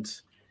 and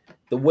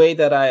the way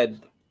that I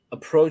had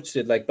approached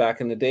it, like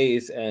back in the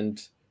days,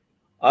 and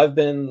I've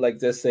been like,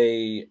 just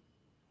say,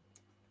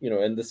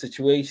 in the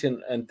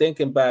situation and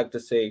thinking back to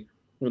say,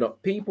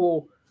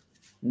 people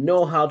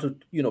know how to,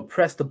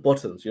 press the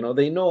buttons.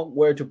 They know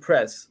where to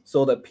press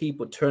so that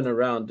people turn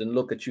around and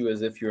look at you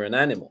as if you're an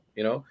animal.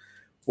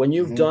 When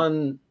you've Hmm.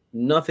 done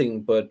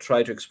nothing but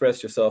try to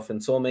express yourself in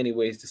so many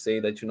ways to say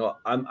that,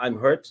 I'm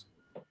hurt,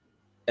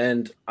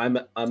 and I'm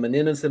an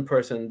innocent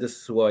person. This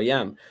is who I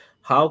am.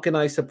 How can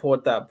I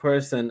support that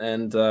person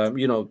and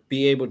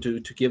be able to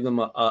give them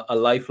a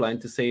lifeline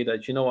to say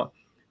that what,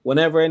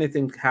 whenever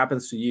anything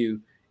happens to you,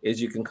 is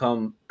you can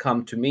come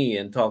to me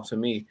and talk to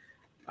me.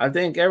 I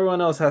think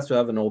everyone else has to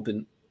have an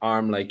open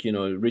arm, like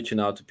reaching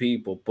out to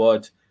people,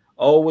 but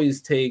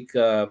always take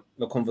a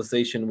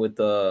conversation with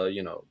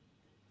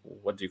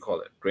what do you call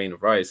it, grain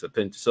of rice, a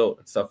pinch of salt,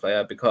 and stuff like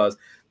that, because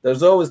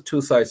there's always two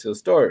sides to the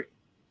story.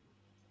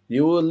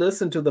 You will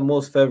listen to the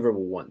most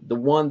favorable one, the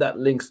one that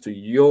links to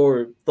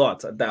your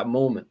thoughts at that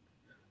moment.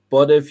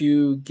 But if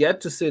you get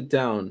to sit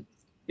down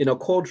in a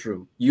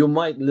courtroom, you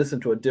might listen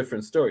to a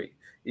different story.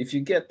 If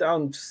you get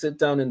down to sit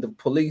down in the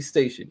police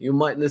station, you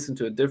might listen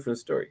to a different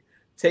story.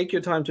 Take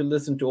your time to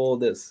listen to all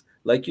this.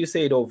 Like you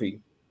said, Ovi,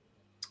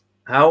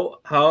 how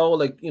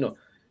like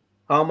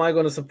how am I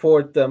going to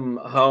support them?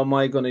 How am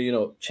I going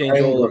to change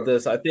all of Angle.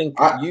 this? I think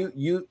I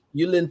you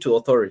you lean to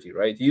authority,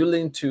 right? You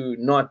lean to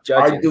not I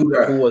judging do who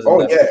that. was in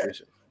Oh that yeah.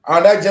 situation.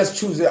 And I just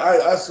choose it.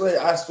 I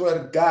swear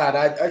to God,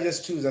 I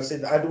just choose. I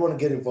said I don't want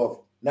to get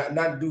involved.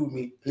 Not do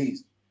me,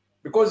 please,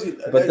 because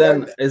But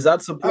then, is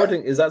that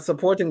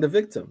supporting the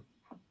victim?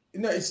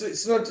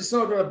 it's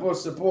not about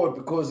support,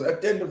 because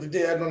at the end of the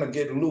day I don't want to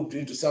get looped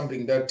into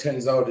something that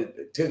turns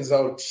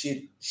out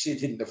shit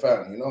hitting the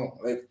fan.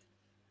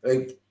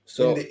 Like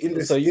So in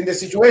the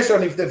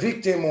situation, if the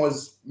victim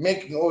was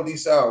making all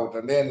this out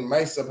and then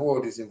my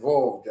support is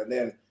involved and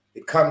then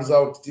it comes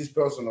out this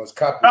person was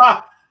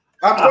copying,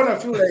 I'm gonna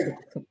feel like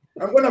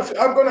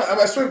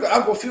I swear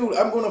I'm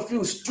gonna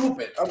feel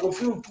stupid. I'm gonna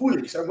feel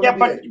foolish. I'm gonna Yeah, be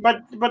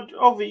like, but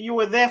Ovi, you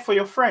were there for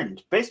your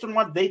friend. Based on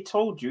what they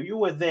told you, you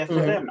were there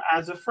for them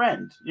as a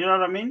friend. You know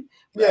what I mean?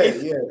 yeah,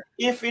 if yeah.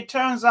 if it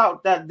turns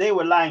out that they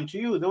were lying to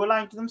you, they were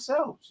lying to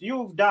themselves.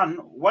 You've done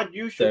what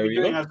you should there be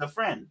you doing go. as a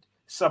friend,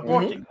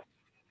 supporting.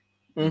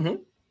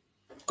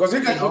 Because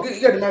You know,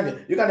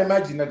 you can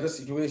imagine that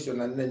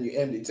situation, and then it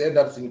ends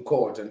up in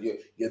court, and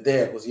you're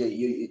there because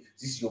this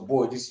is your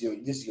boy, this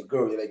is your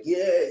girl. You're like, yeah.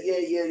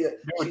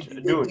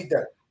 They dude, did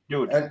that,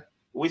 dude. and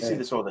We see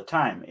this all the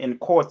time. In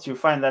courts, you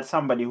find that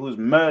somebody who's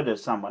murdered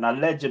someone,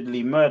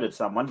 allegedly murdered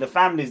someone, the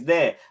family's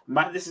there.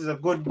 This is a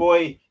good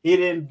boy. He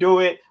didn't do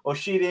it, or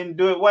she didn't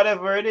do it.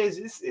 Whatever it is,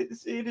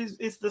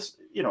 it's this.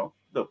 You know,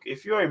 look.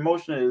 If you're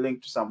emotionally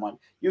linked to someone,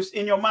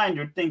 in your mind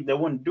you'd think they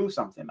wouldn't do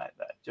something like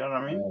that. Do you know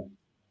what I mean?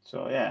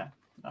 So yeah.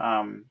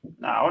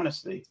 Nah,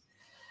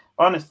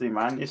 honestly,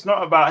 man, it's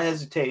not about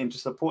hesitating to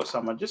support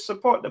someone. Just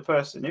support the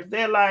person. If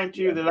they're lying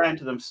to you, they're lying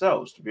to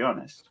themselves. To be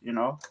honest, you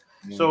know.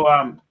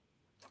 So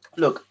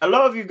look, a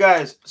lot of you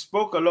guys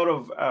spoke a lot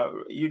of,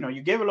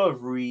 you gave a lot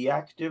of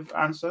reactive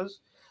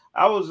answers.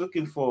 I was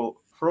looking for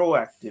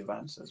proactive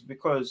answers,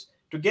 because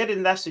to get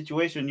in that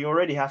situation, you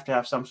already have to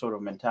have some sort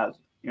of mentality.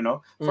 You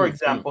know, for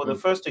example, the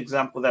first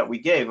example that we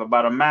gave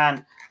about a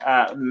man,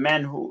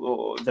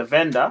 the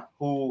vendor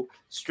who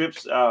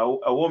strips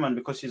a woman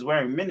because she's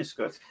wearing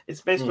miniskirts.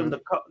 It's based on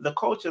the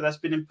culture that's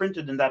been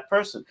imprinted in that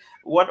person.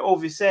 What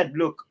Ovi said,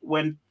 look,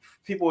 when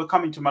people were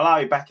coming to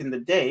Malawi back in the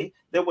day,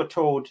 they were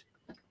told,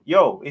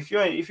 yo, if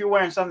you're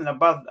wearing something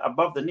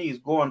above the knees,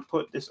 go and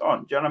put this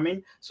on. Do you know what I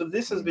mean? So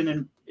this has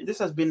been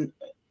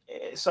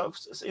so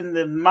in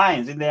their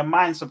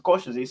minds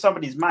subconsciously,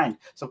 somebody's mind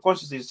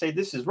subconsciously say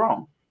this is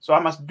wrong, so I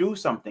must do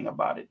something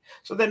about it.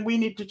 So then we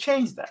need to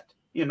change that.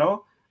 You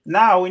know,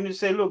 now we need to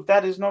say, look,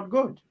 that is not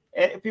good.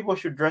 People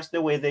should dress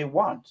the way they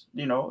want.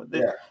 You know,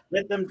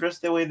 let them dress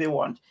the way they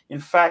want. In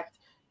fact,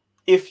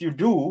 if you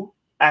do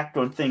act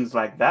on things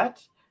like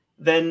that,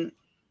 then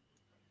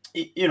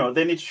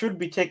then it should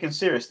be taken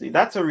seriously.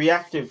 That's a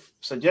reactive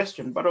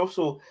suggestion, but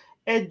also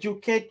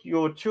educate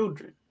your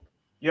children.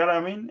 You know what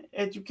I mean?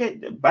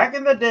 Educate. Back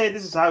in the day,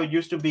 this is how it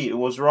used to be. It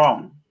was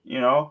wrong.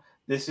 You know,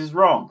 this is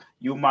wrong.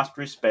 You must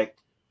respect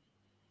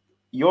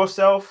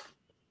yourself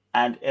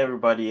and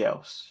everybody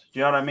else. Do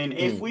you know what I mean?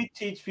 If we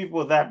teach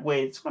people that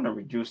way, it's going to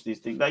reduce these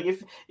things. Like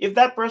if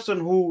that person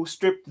who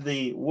stripped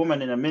the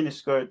woman in a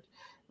miniskirt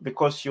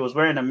because she was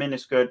wearing a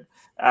miniskirt,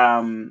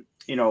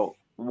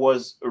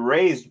 was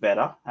raised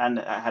better and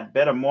had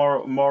better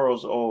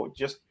morals, or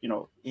just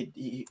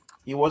he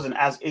wasn't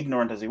as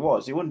ignorant as he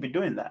was, he wouldn't be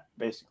doing that.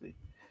 Basically,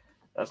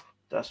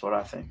 that's what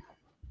I think.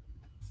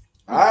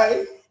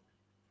 All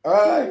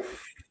right.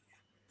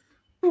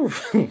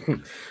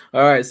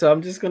 All right, so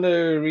I'm just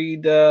gonna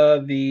read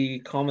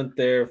the comment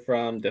there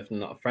from definitely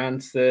not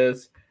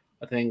Francis.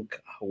 I think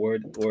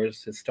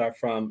where's it start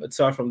from? It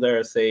start from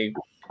there. Say,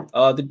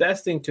 the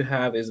best thing to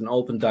have is an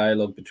open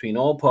dialogue between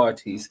all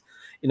parties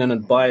in an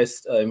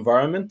unbiased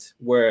environment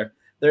where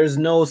there's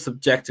no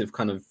subjective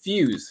kind of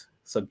views.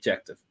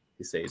 Subjective,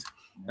 he says.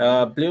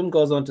 Bloom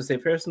goes on to say,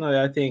 personally,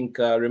 I think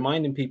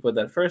reminding people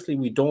that firstly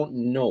we don't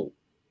know.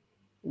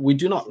 We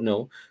do not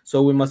know,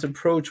 so we must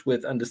approach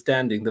with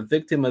understanding the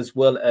victim as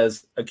well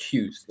as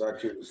accused.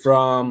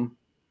 From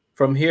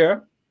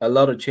here, a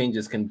lot of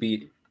changes can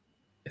be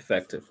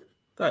effective.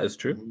 That is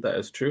true. That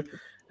is true.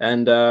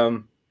 And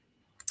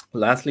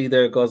lastly,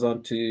 there goes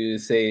on to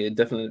say,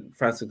 definitely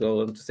Francis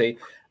goes on to say,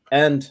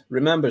 and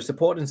remember,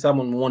 supporting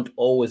someone won't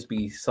always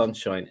be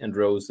sunshine and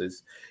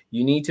roses.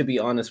 You need to be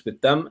honest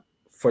with them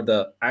for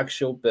the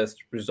actual best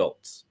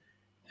results.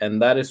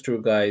 And that is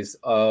true, guys.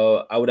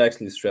 I would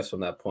actually stress on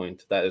that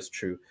point. That is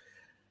true.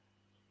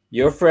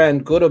 Your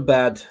friend, good or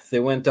bad, they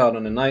went out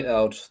on a night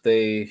out.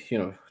 They,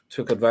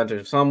 took advantage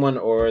of someone,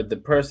 or the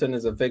person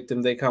is a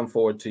victim. They come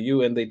forward to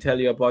you and they tell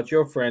you about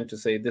your friend to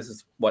say this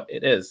is what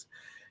it is.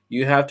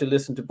 You have to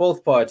listen to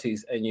both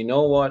parties. And you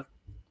know what?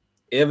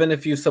 Even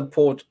if you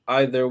support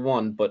either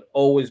one, but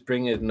always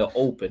bring it in the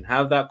open.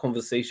 Have that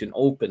conversation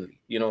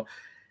openly.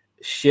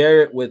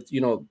 Share it with,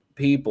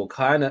 people.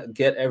 Kind of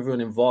get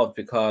everyone involved,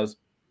 because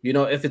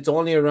if it's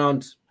only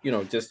around,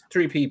 just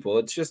 3 people,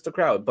 it's just a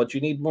crowd, but you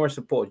need more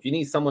support. You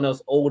need someone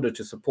else older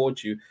to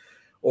support you,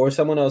 or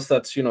someone else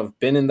that's,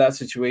 been in that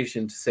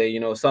situation to say,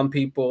 some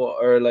people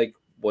are like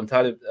one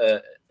type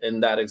in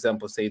that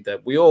example say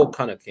that we all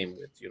kind of came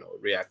with,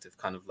 reactive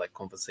kind of like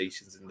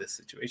conversations in this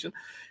situation,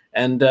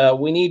 and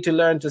we need to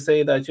learn to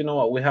say that,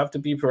 what, we have to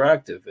be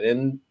proactive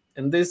in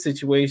these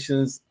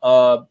situations.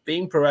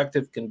 Being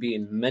proactive can be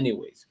in many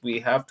ways. We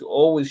have to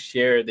always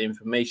share the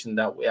information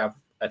that we have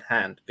at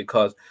hand,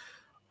 because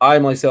I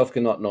myself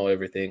cannot know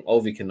everything.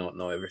 Ovi cannot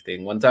know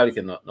everything. Wantali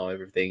cannot know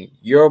everything.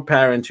 Your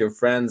parents, your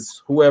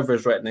friends, whoever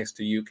is right next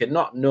to you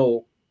cannot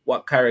know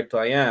what character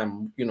I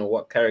am,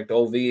 what character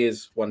Ovi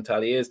is,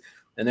 Wantali is,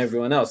 and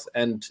everyone else.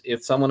 And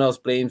if someone else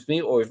blames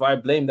me, or if I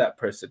blame that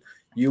person,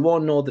 you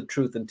won't know the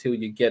truth until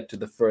you get to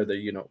the further,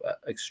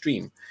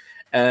 extreme.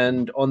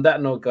 And on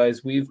that note,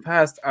 guys, we've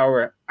passed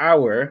our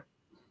hour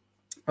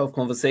of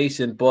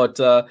conversation, but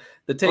the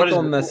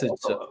take-home message.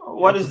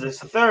 What is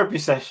this? A therapy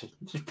session?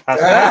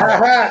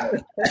 How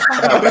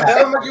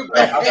much you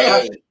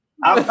pay?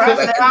 I'm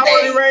passing the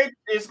hourly rate.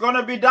 It's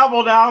gonna be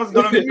double now. It's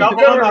gonna be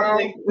double or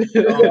nothing.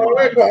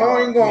 We're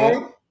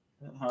going.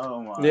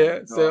 Oh my. Yeah.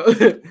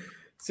 God.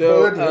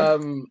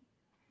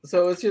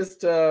 So it's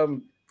just I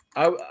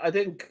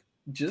think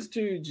just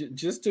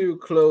to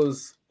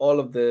close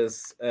all of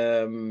this,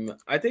 I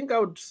think I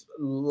would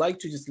like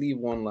to just leave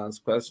one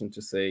last question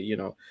to say,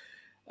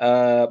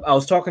 I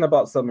was talking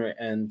about summer,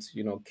 and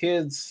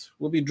kids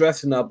will be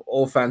dressing up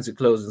all fancy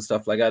clothes and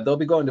stuff like that. They'll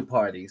be going to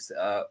parties.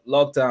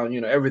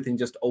 Lockdown, everything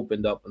just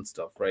opened up and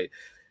stuff, right?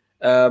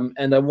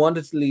 And I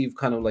wanted to leave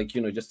kind of like,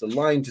 just a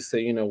line to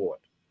say, what,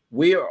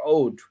 we are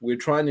old. We're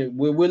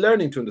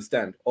learning to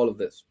understand all of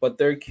this, but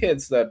there are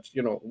kids that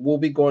will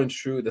be going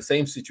through the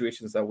same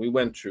situations that we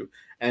went through,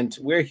 and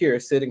we're here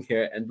sitting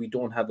here, and we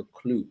don't have a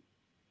clue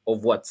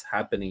of what's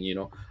happening,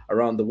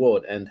 around the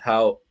world, and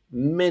how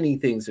many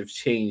things have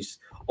changed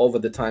over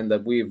the time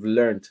that we've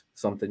learned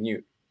something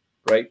new,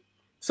 right?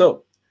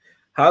 So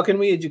how can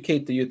we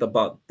educate the youth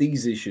about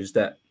these issues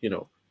that,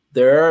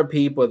 there are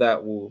people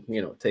that will,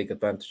 take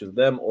advantage of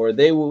them, or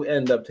they will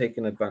end up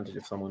taking advantage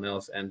of someone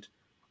else, and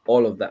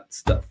all of that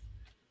stuff.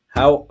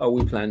 How are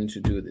we planning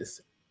to do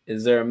this?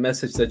 Is there a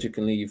message that you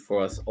can leave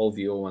for us,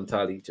 Ovi or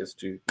Wantali, just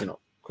to,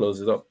 close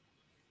it up?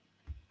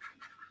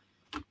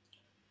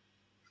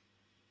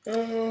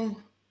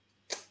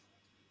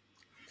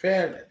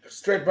 Fair,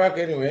 straight back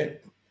anyway.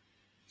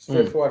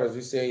 Straightforward, as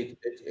we say.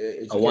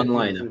 A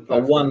one-liner.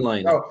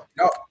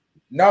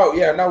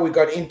 Now we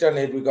got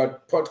internet, we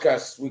got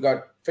podcasts, we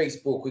got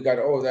Facebook, we got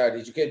all that.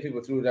 Educate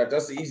people through that.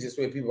 That's the easiest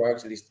way people are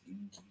actually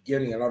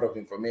getting a lot of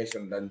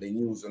information than the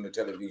news on the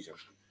television,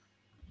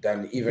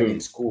 than even in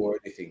school or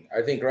anything.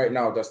 I think right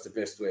now that's the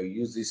best way.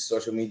 Use this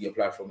social media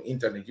platform,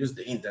 internet. Use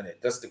the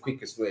internet. That's the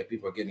quickest way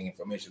people are getting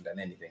information than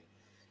anything.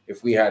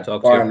 If we had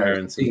talk to your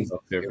parents, things,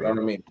 you know what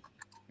I mean?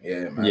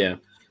 Yeah, man. Yeah.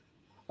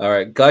 All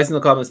right, guys in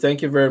the comments,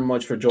 thank you very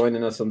much for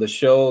joining us on the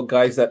show.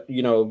 Guys that,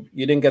 you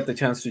didn't get the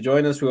chance to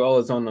join us, we're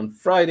always on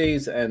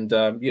Fridays. And,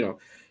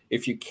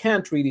 if you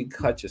can't really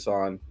catch us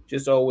on,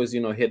 just always,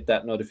 hit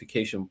that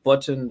notification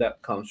button that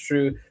comes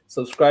through.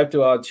 Subscribe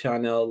to our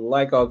channel,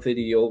 like our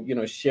video,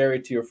 share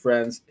it to your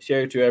friends,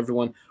 share it to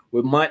everyone.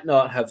 We might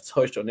not have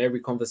touched on every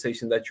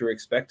conversation that you're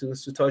expecting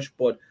us to touch,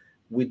 but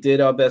we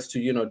did our best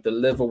to,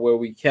 deliver where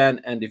we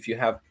can. And if you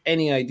have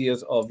any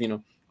ideas of,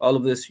 all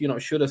of this,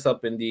 shoot us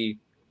up in the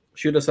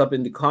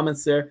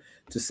comments there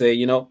to say,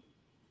 you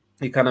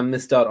kind of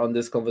missed out on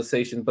this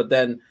conversation. But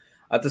then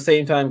at the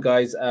same time,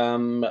 guys,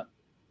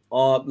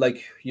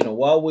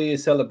 while we're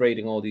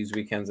celebrating all these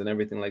weekends and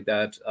everything like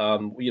that,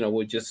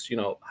 we just,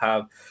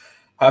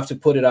 have to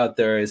put it out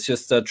there. It's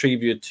just a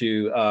tribute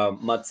to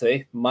Matse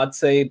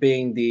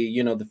being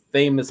the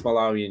famous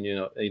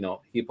Malawian,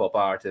 hip hop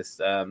artist.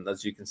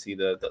 As you can see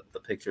the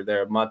picture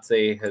there,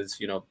 Matse has,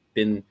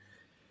 been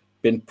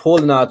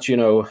pulling out,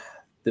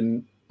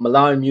 the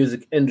Malawian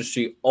music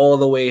industry all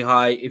the way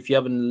high. If you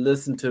haven't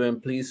listened to him,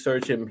 please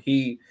search him.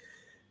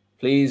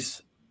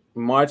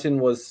 Martin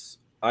was,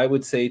 I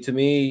would say, to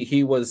me,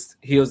 he was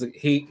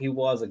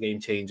a game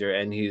changer,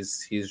 and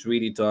he's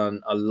really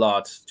done a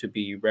lot to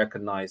be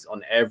recognized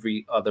on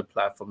every other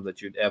platform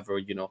that you'd ever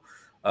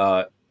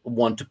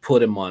want to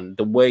put him on.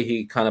 The way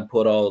he kind of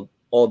put all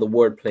the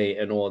wordplay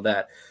and all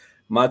that,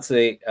 Matse,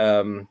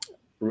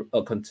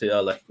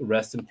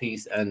 rest in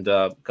peace. And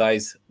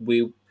guys,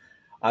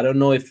 I don't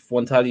know if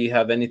Wantali you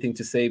have anything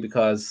to say,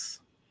 because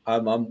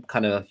I'm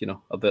kind of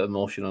a bit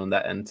emotional on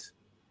that end.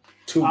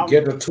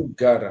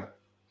 Together.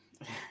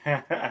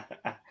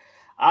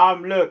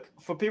 Look,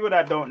 for people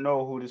that don't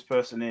know who this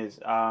person is,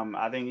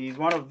 I think he's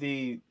one of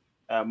the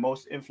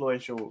most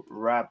influential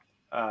rap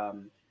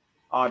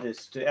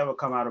artists to ever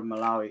come out of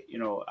Malawi.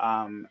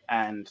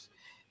 And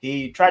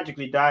he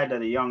tragically died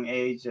at a young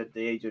age, at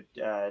the age of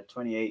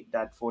 28.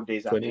 That 4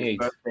 days after his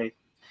birthday.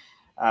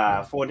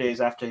 4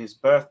 days after his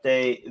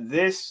birthday.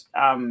 This,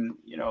 so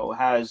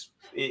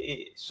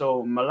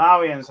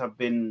Malawians have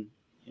been,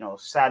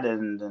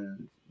 saddened,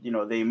 and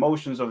the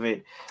emotions of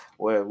it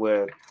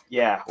were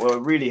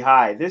really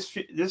high. This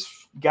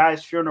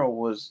guy's funeral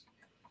was,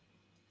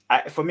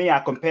 for me, I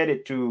compared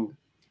it to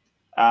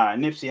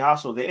Nipsey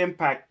Hussle, the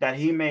impact that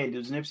he made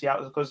is Nipsey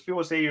Hussle. Because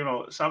people say, you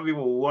know, some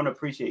people won't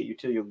appreciate you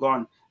till you're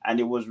gone, and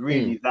it was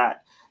really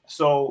that.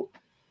 So,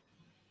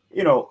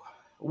 you know,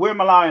 we're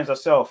Malawians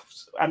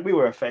ourselves, and we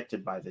were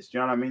affected by this. Do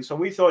you know what I mean? So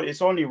we thought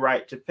it's only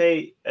right to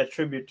pay a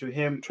tribute to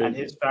him and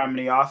his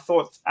family. Our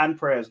thoughts and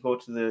prayers go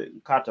to the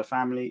Carter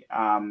family.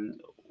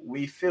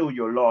 We feel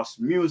your loss.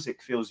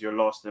 Music feels your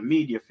loss. The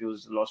media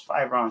feels the loss.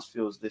 5roundz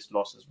feels this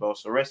loss as well.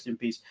 So rest in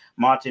peace,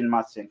 Martin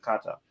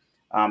Carter.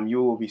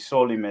 You will be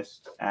sorely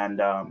missed.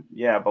 And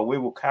yeah, but we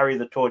will carry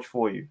the torch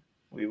for you.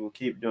 We will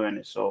keep doing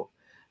it. So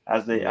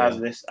as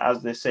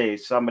they say,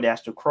 somebody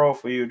has to crawl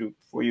for you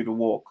to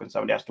walk, and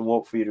somebody has to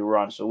walk for you to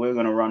run. So we're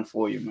gonna run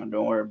for you, man.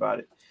 Don't worry about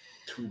it.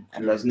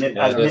 And as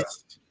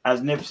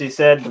Nipsey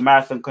said, the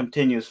marathon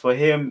continues for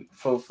him.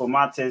 For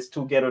Mate, it's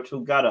two ghetto,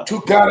 two gotta.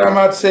 Two gotta,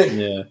 Mate.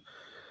 Yeah.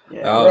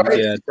 Yeah.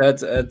 Yeah.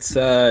 It's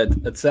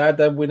sad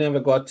that we never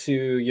got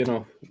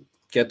to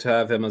get to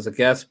have him as a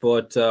guest,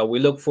 but we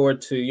look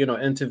forward to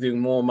interviewing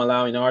more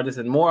Malawian artists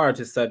and more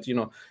artists that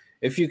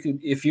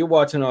if you're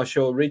watching our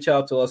show, reach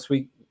out to us.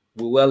 We're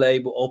well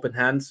able, open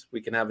hands.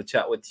 We can have a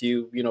chat with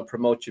you,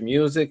 promote your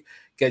music,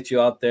 get you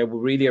out there. We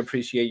really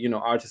appreciate,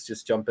 artists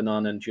just jumping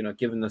on and,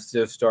 giving us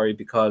their story,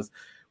 because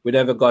we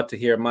never got to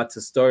hear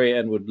Matt's story,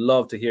 and would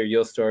love to hear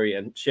your story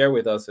and share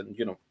with us. And,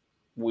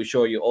 we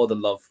show you all the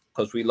love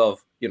because we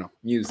love,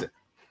 music.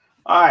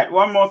 All right.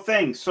 One more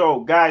thing. So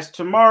guys,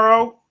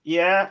 tomorrow,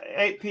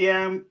 8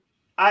 p.m.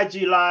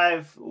 IG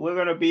Live, we're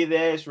going to be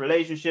there. It's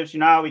relationships. You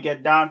know how we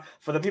get down.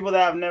 For the people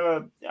that have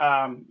never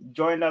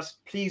joined us,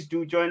 please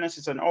do join us.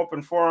 It's an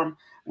open forum.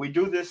 We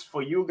do this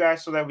for you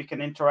guys so that we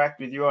can interact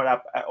with you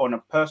on a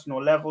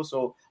personal level.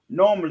 So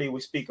normally we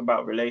speak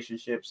about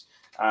relationships.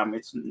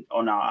 It's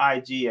on our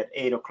IG at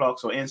 8 o'clock.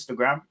 So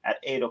Instagram at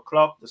 8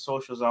 o'clock. The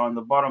socials are on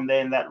the bottom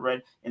there in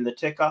the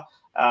ticker.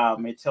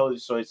 It tells you.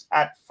 So it's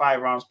at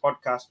 5roundz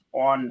podcast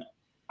on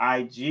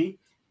IG.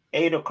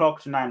 8 o'clock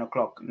to 9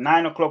 o'clock.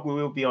 9 o'clock, we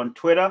will be on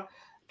Twitter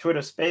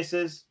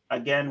Spaces.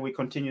 Again, we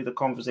continue the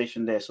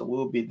conversation there. So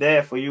we'll be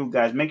there for you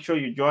guys. Make sure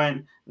you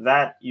join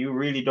that. You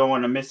really don't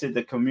want to miss it.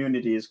 The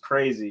community is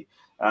crazy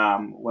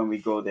when we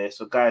go there.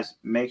 So guys,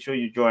 make sure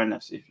you join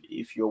us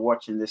if you're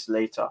watching this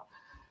later.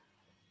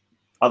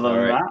 Other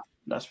than that,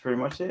 that's pretty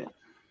much it.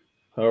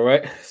 All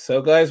right.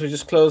 So guys, we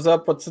just close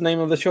up. What's the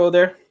name of the show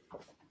there?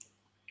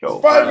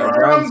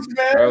 5roundz,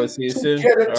 man. I will see you soon.